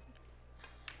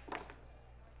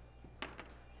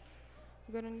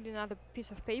 You're gonna need another piece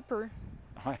of paper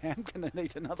I am going to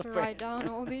need another to pen. write down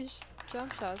all these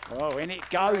jump shots. Oh, in it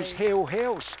goes, Great. hill,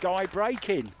 hill, Sky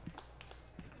breaking.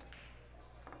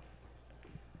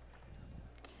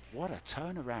 What a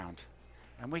turnaround.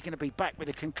 And we're going to be back with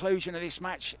the conclusion of this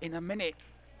match in a minute.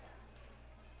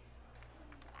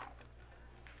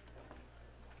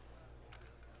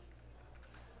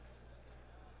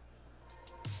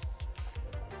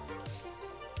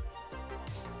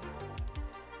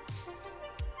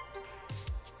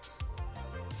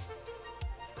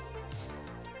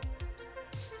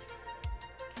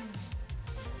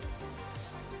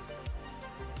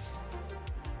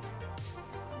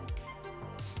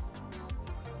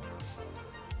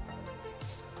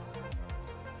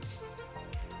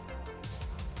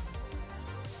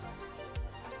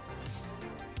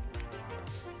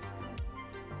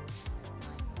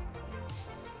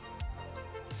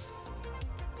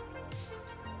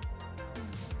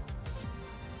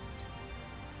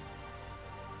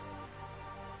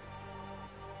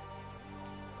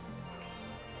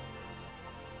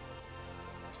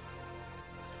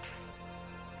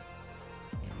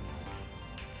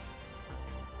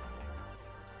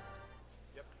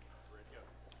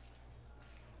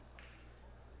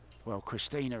 Well,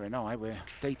 Christina and I were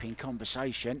deep in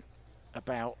conversation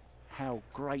about how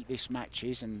great this match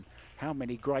is and how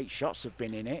many great shots have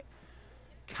been in it.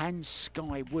 Can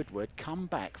Sky Woodward come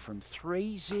back from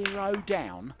 3-0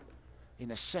 down in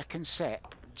the second set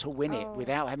to win it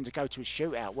without having to go to a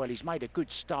shootout? Well, he's made a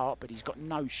good start, but he's got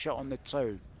no shot on the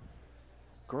 2.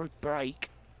 Good break.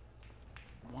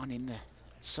 1 in the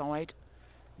side,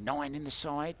 9 in the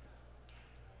side.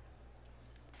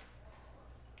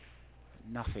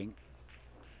 Nothing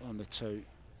on the 2.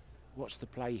 What's the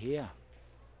play here?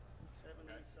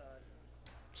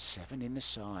 7 in the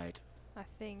side. I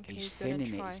think He's he's thin gonna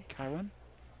in try. it. Karen?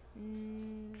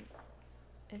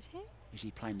 Is he? Is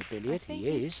he playing the I billiard? think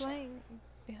He he's is. playing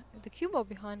the cue ball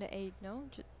behind the 8, no?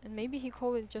 And maybe he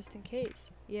called it just in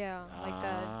case. Yeah, like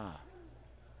that.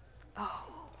 Oh,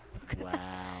 look at that.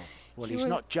 Wow. Well, He he's was-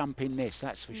 not jumping this,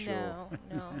 that's for sure. No,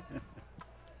 no.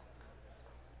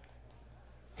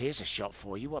 Here's a shot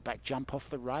for you. What about jump off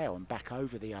the rail and back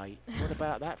over the 8? What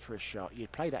about that for a shot?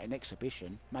 You'd play that in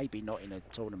exhibition. Maybe not in a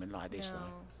tournament like this, no. though.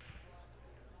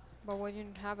 But we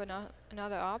didn't have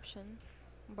another option.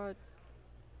 But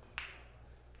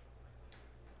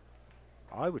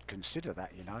I would consider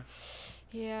that, you know.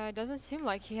 yeah, it doesn't seem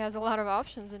like he has a lot of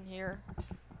options in here.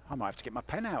 I might have to get my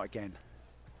pen out again.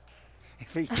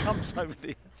 If he jumps over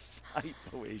the 8,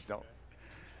 oh, he's not.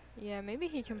 Yeah, maybe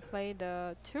he can play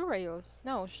the 2 rails.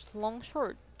 No, long,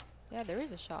 short. Yeah, there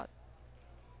is a shot.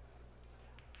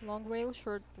 Long rail,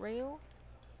 short rail.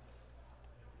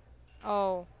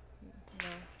 Oh,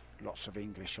 no. Lots of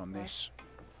English on Right. this.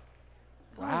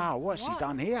 Oh, Wow, what's he what?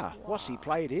 done here? What's he Wow.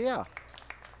 played here?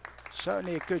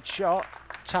 Certainly a good shot.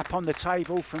 Tap on the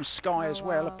table from Sky Oh, as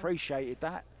well. wow. Appreciated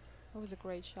that. That was a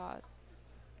great shot.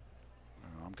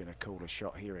 Oh, I'm going to call a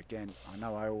shot here again. I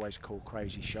know I always call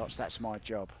crazy shots. That's my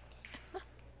job.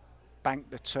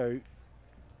 Banked the 2.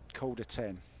 Called a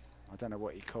 10. I don't know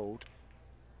what he called.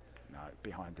 No,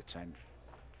 behind the 10.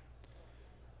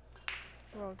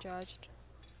 Well judged.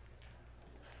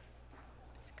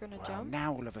 He's gonna Well, jump.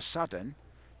 now all of a sudden,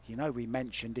 you know, we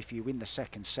mentioned if you win the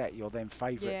second set, you're then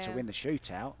favourite to Yeah. win the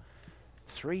shootout.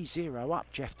 3-0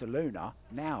 up, Jeff DeLuna.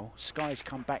 Now Sky's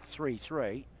come back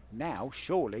 3-3. Now,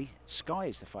 surely, Sky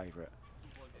is the favourite.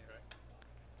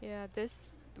 Yeah,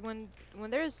 this when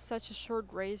there is such a short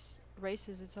races,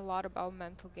 it's a lot about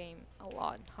mental game. A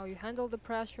lot. How you handle the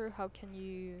pressure. How can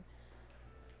you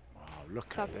Wow, look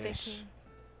stop at this. thinking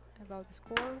about the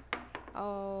score.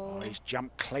 Oh. Oh, he's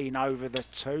jumped clean over the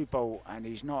 2 ball and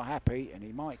he's not happy, and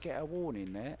he might get a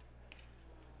warning there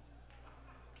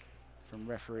from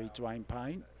referee Dwayne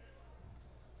Payne.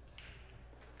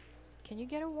 Can you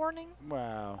get a warning?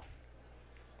 Well,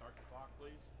 Start the clock,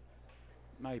 please.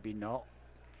 maybe not.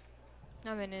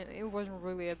 I mean, it wasn't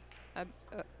really a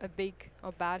big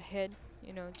or bad hit,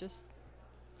 you know, just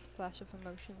splash of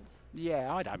emotions.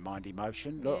 Yeah, I don't mind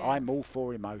emotion. Look, Yeah. I'm all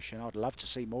for emotion. I'd love to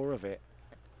see more of it.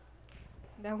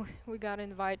 Then we gotta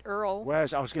invite Earl.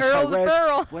 Where's, I was going to say, Earl the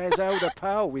Pearl. where's Elder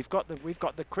Pearl? We've got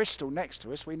the crystal next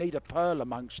to us. We need a pearl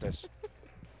amongst us.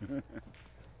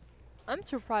 I'm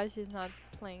surprised he's not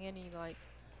playing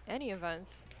any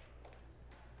events.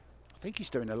 I think he's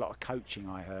doing a lot of coaching,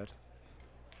 I heard.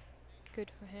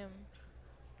 Good for him.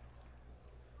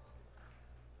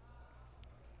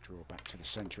 Draw back to the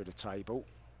centre of the table.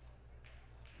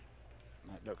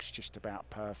 That looks just about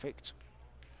perfect.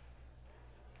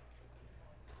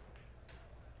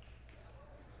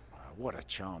 Oh, what a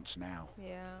chance now.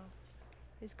 Yeah.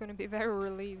 He's gonna be very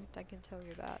relieved, I can tell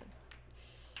you that.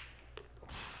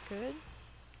 It's good.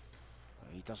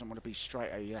 He doesn't want to be straight.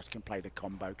 He can play the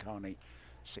combo, can't he?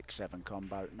 6-7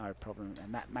 combo, no problem.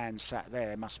 And that man sat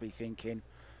there must be thinking,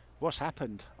 what's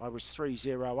happened? I was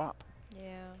 3-0 up.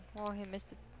 Yeah. Well, he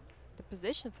missed the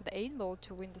position for the 8 ball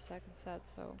to win the second set,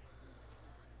 so.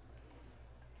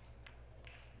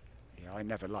 Yeah, I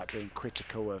never like being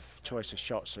critical of choice of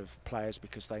shots of players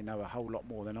because they know a whole lot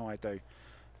more than I do.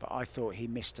 But I thought he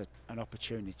missed an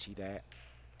opportunity there.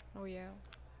 Oh yeah.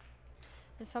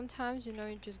 And sometimes, you know,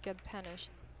 you just get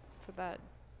punished for that.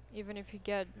 Even if you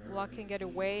get lucky and get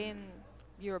away and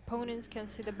your opponents can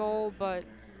see the ball, but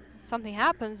something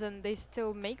happens and they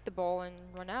still make the ball and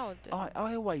run out.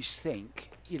 I always think,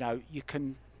 you know, you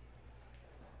can't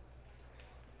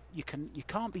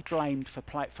be blamed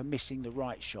for missing the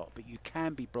right shot, but you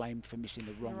can be blamed for missing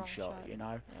the wrong shot, you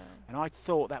know. Yeah. And I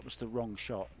thought that was the wrong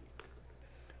shot.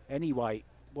 Anyway,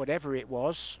 whatever it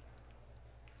was,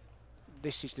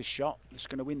 this is the shot that's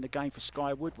going to win the game for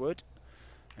Sky Woodward,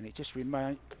 and it just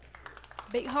remains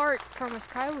Big heart from a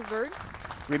Skyler WOODWARD.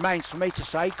 Remains for me to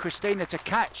say, Christina to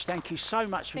catch, thank you so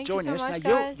much for joining us. Much, now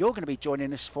guys. you're going to be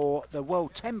joining us for the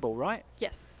World 10 Ball, right?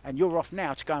 Yes. And you're off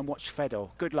now to go and watch Fedor.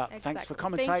 Good luck. Exactly. Thanks for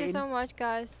commentating. Thank you so much,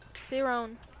 guys. See you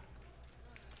around.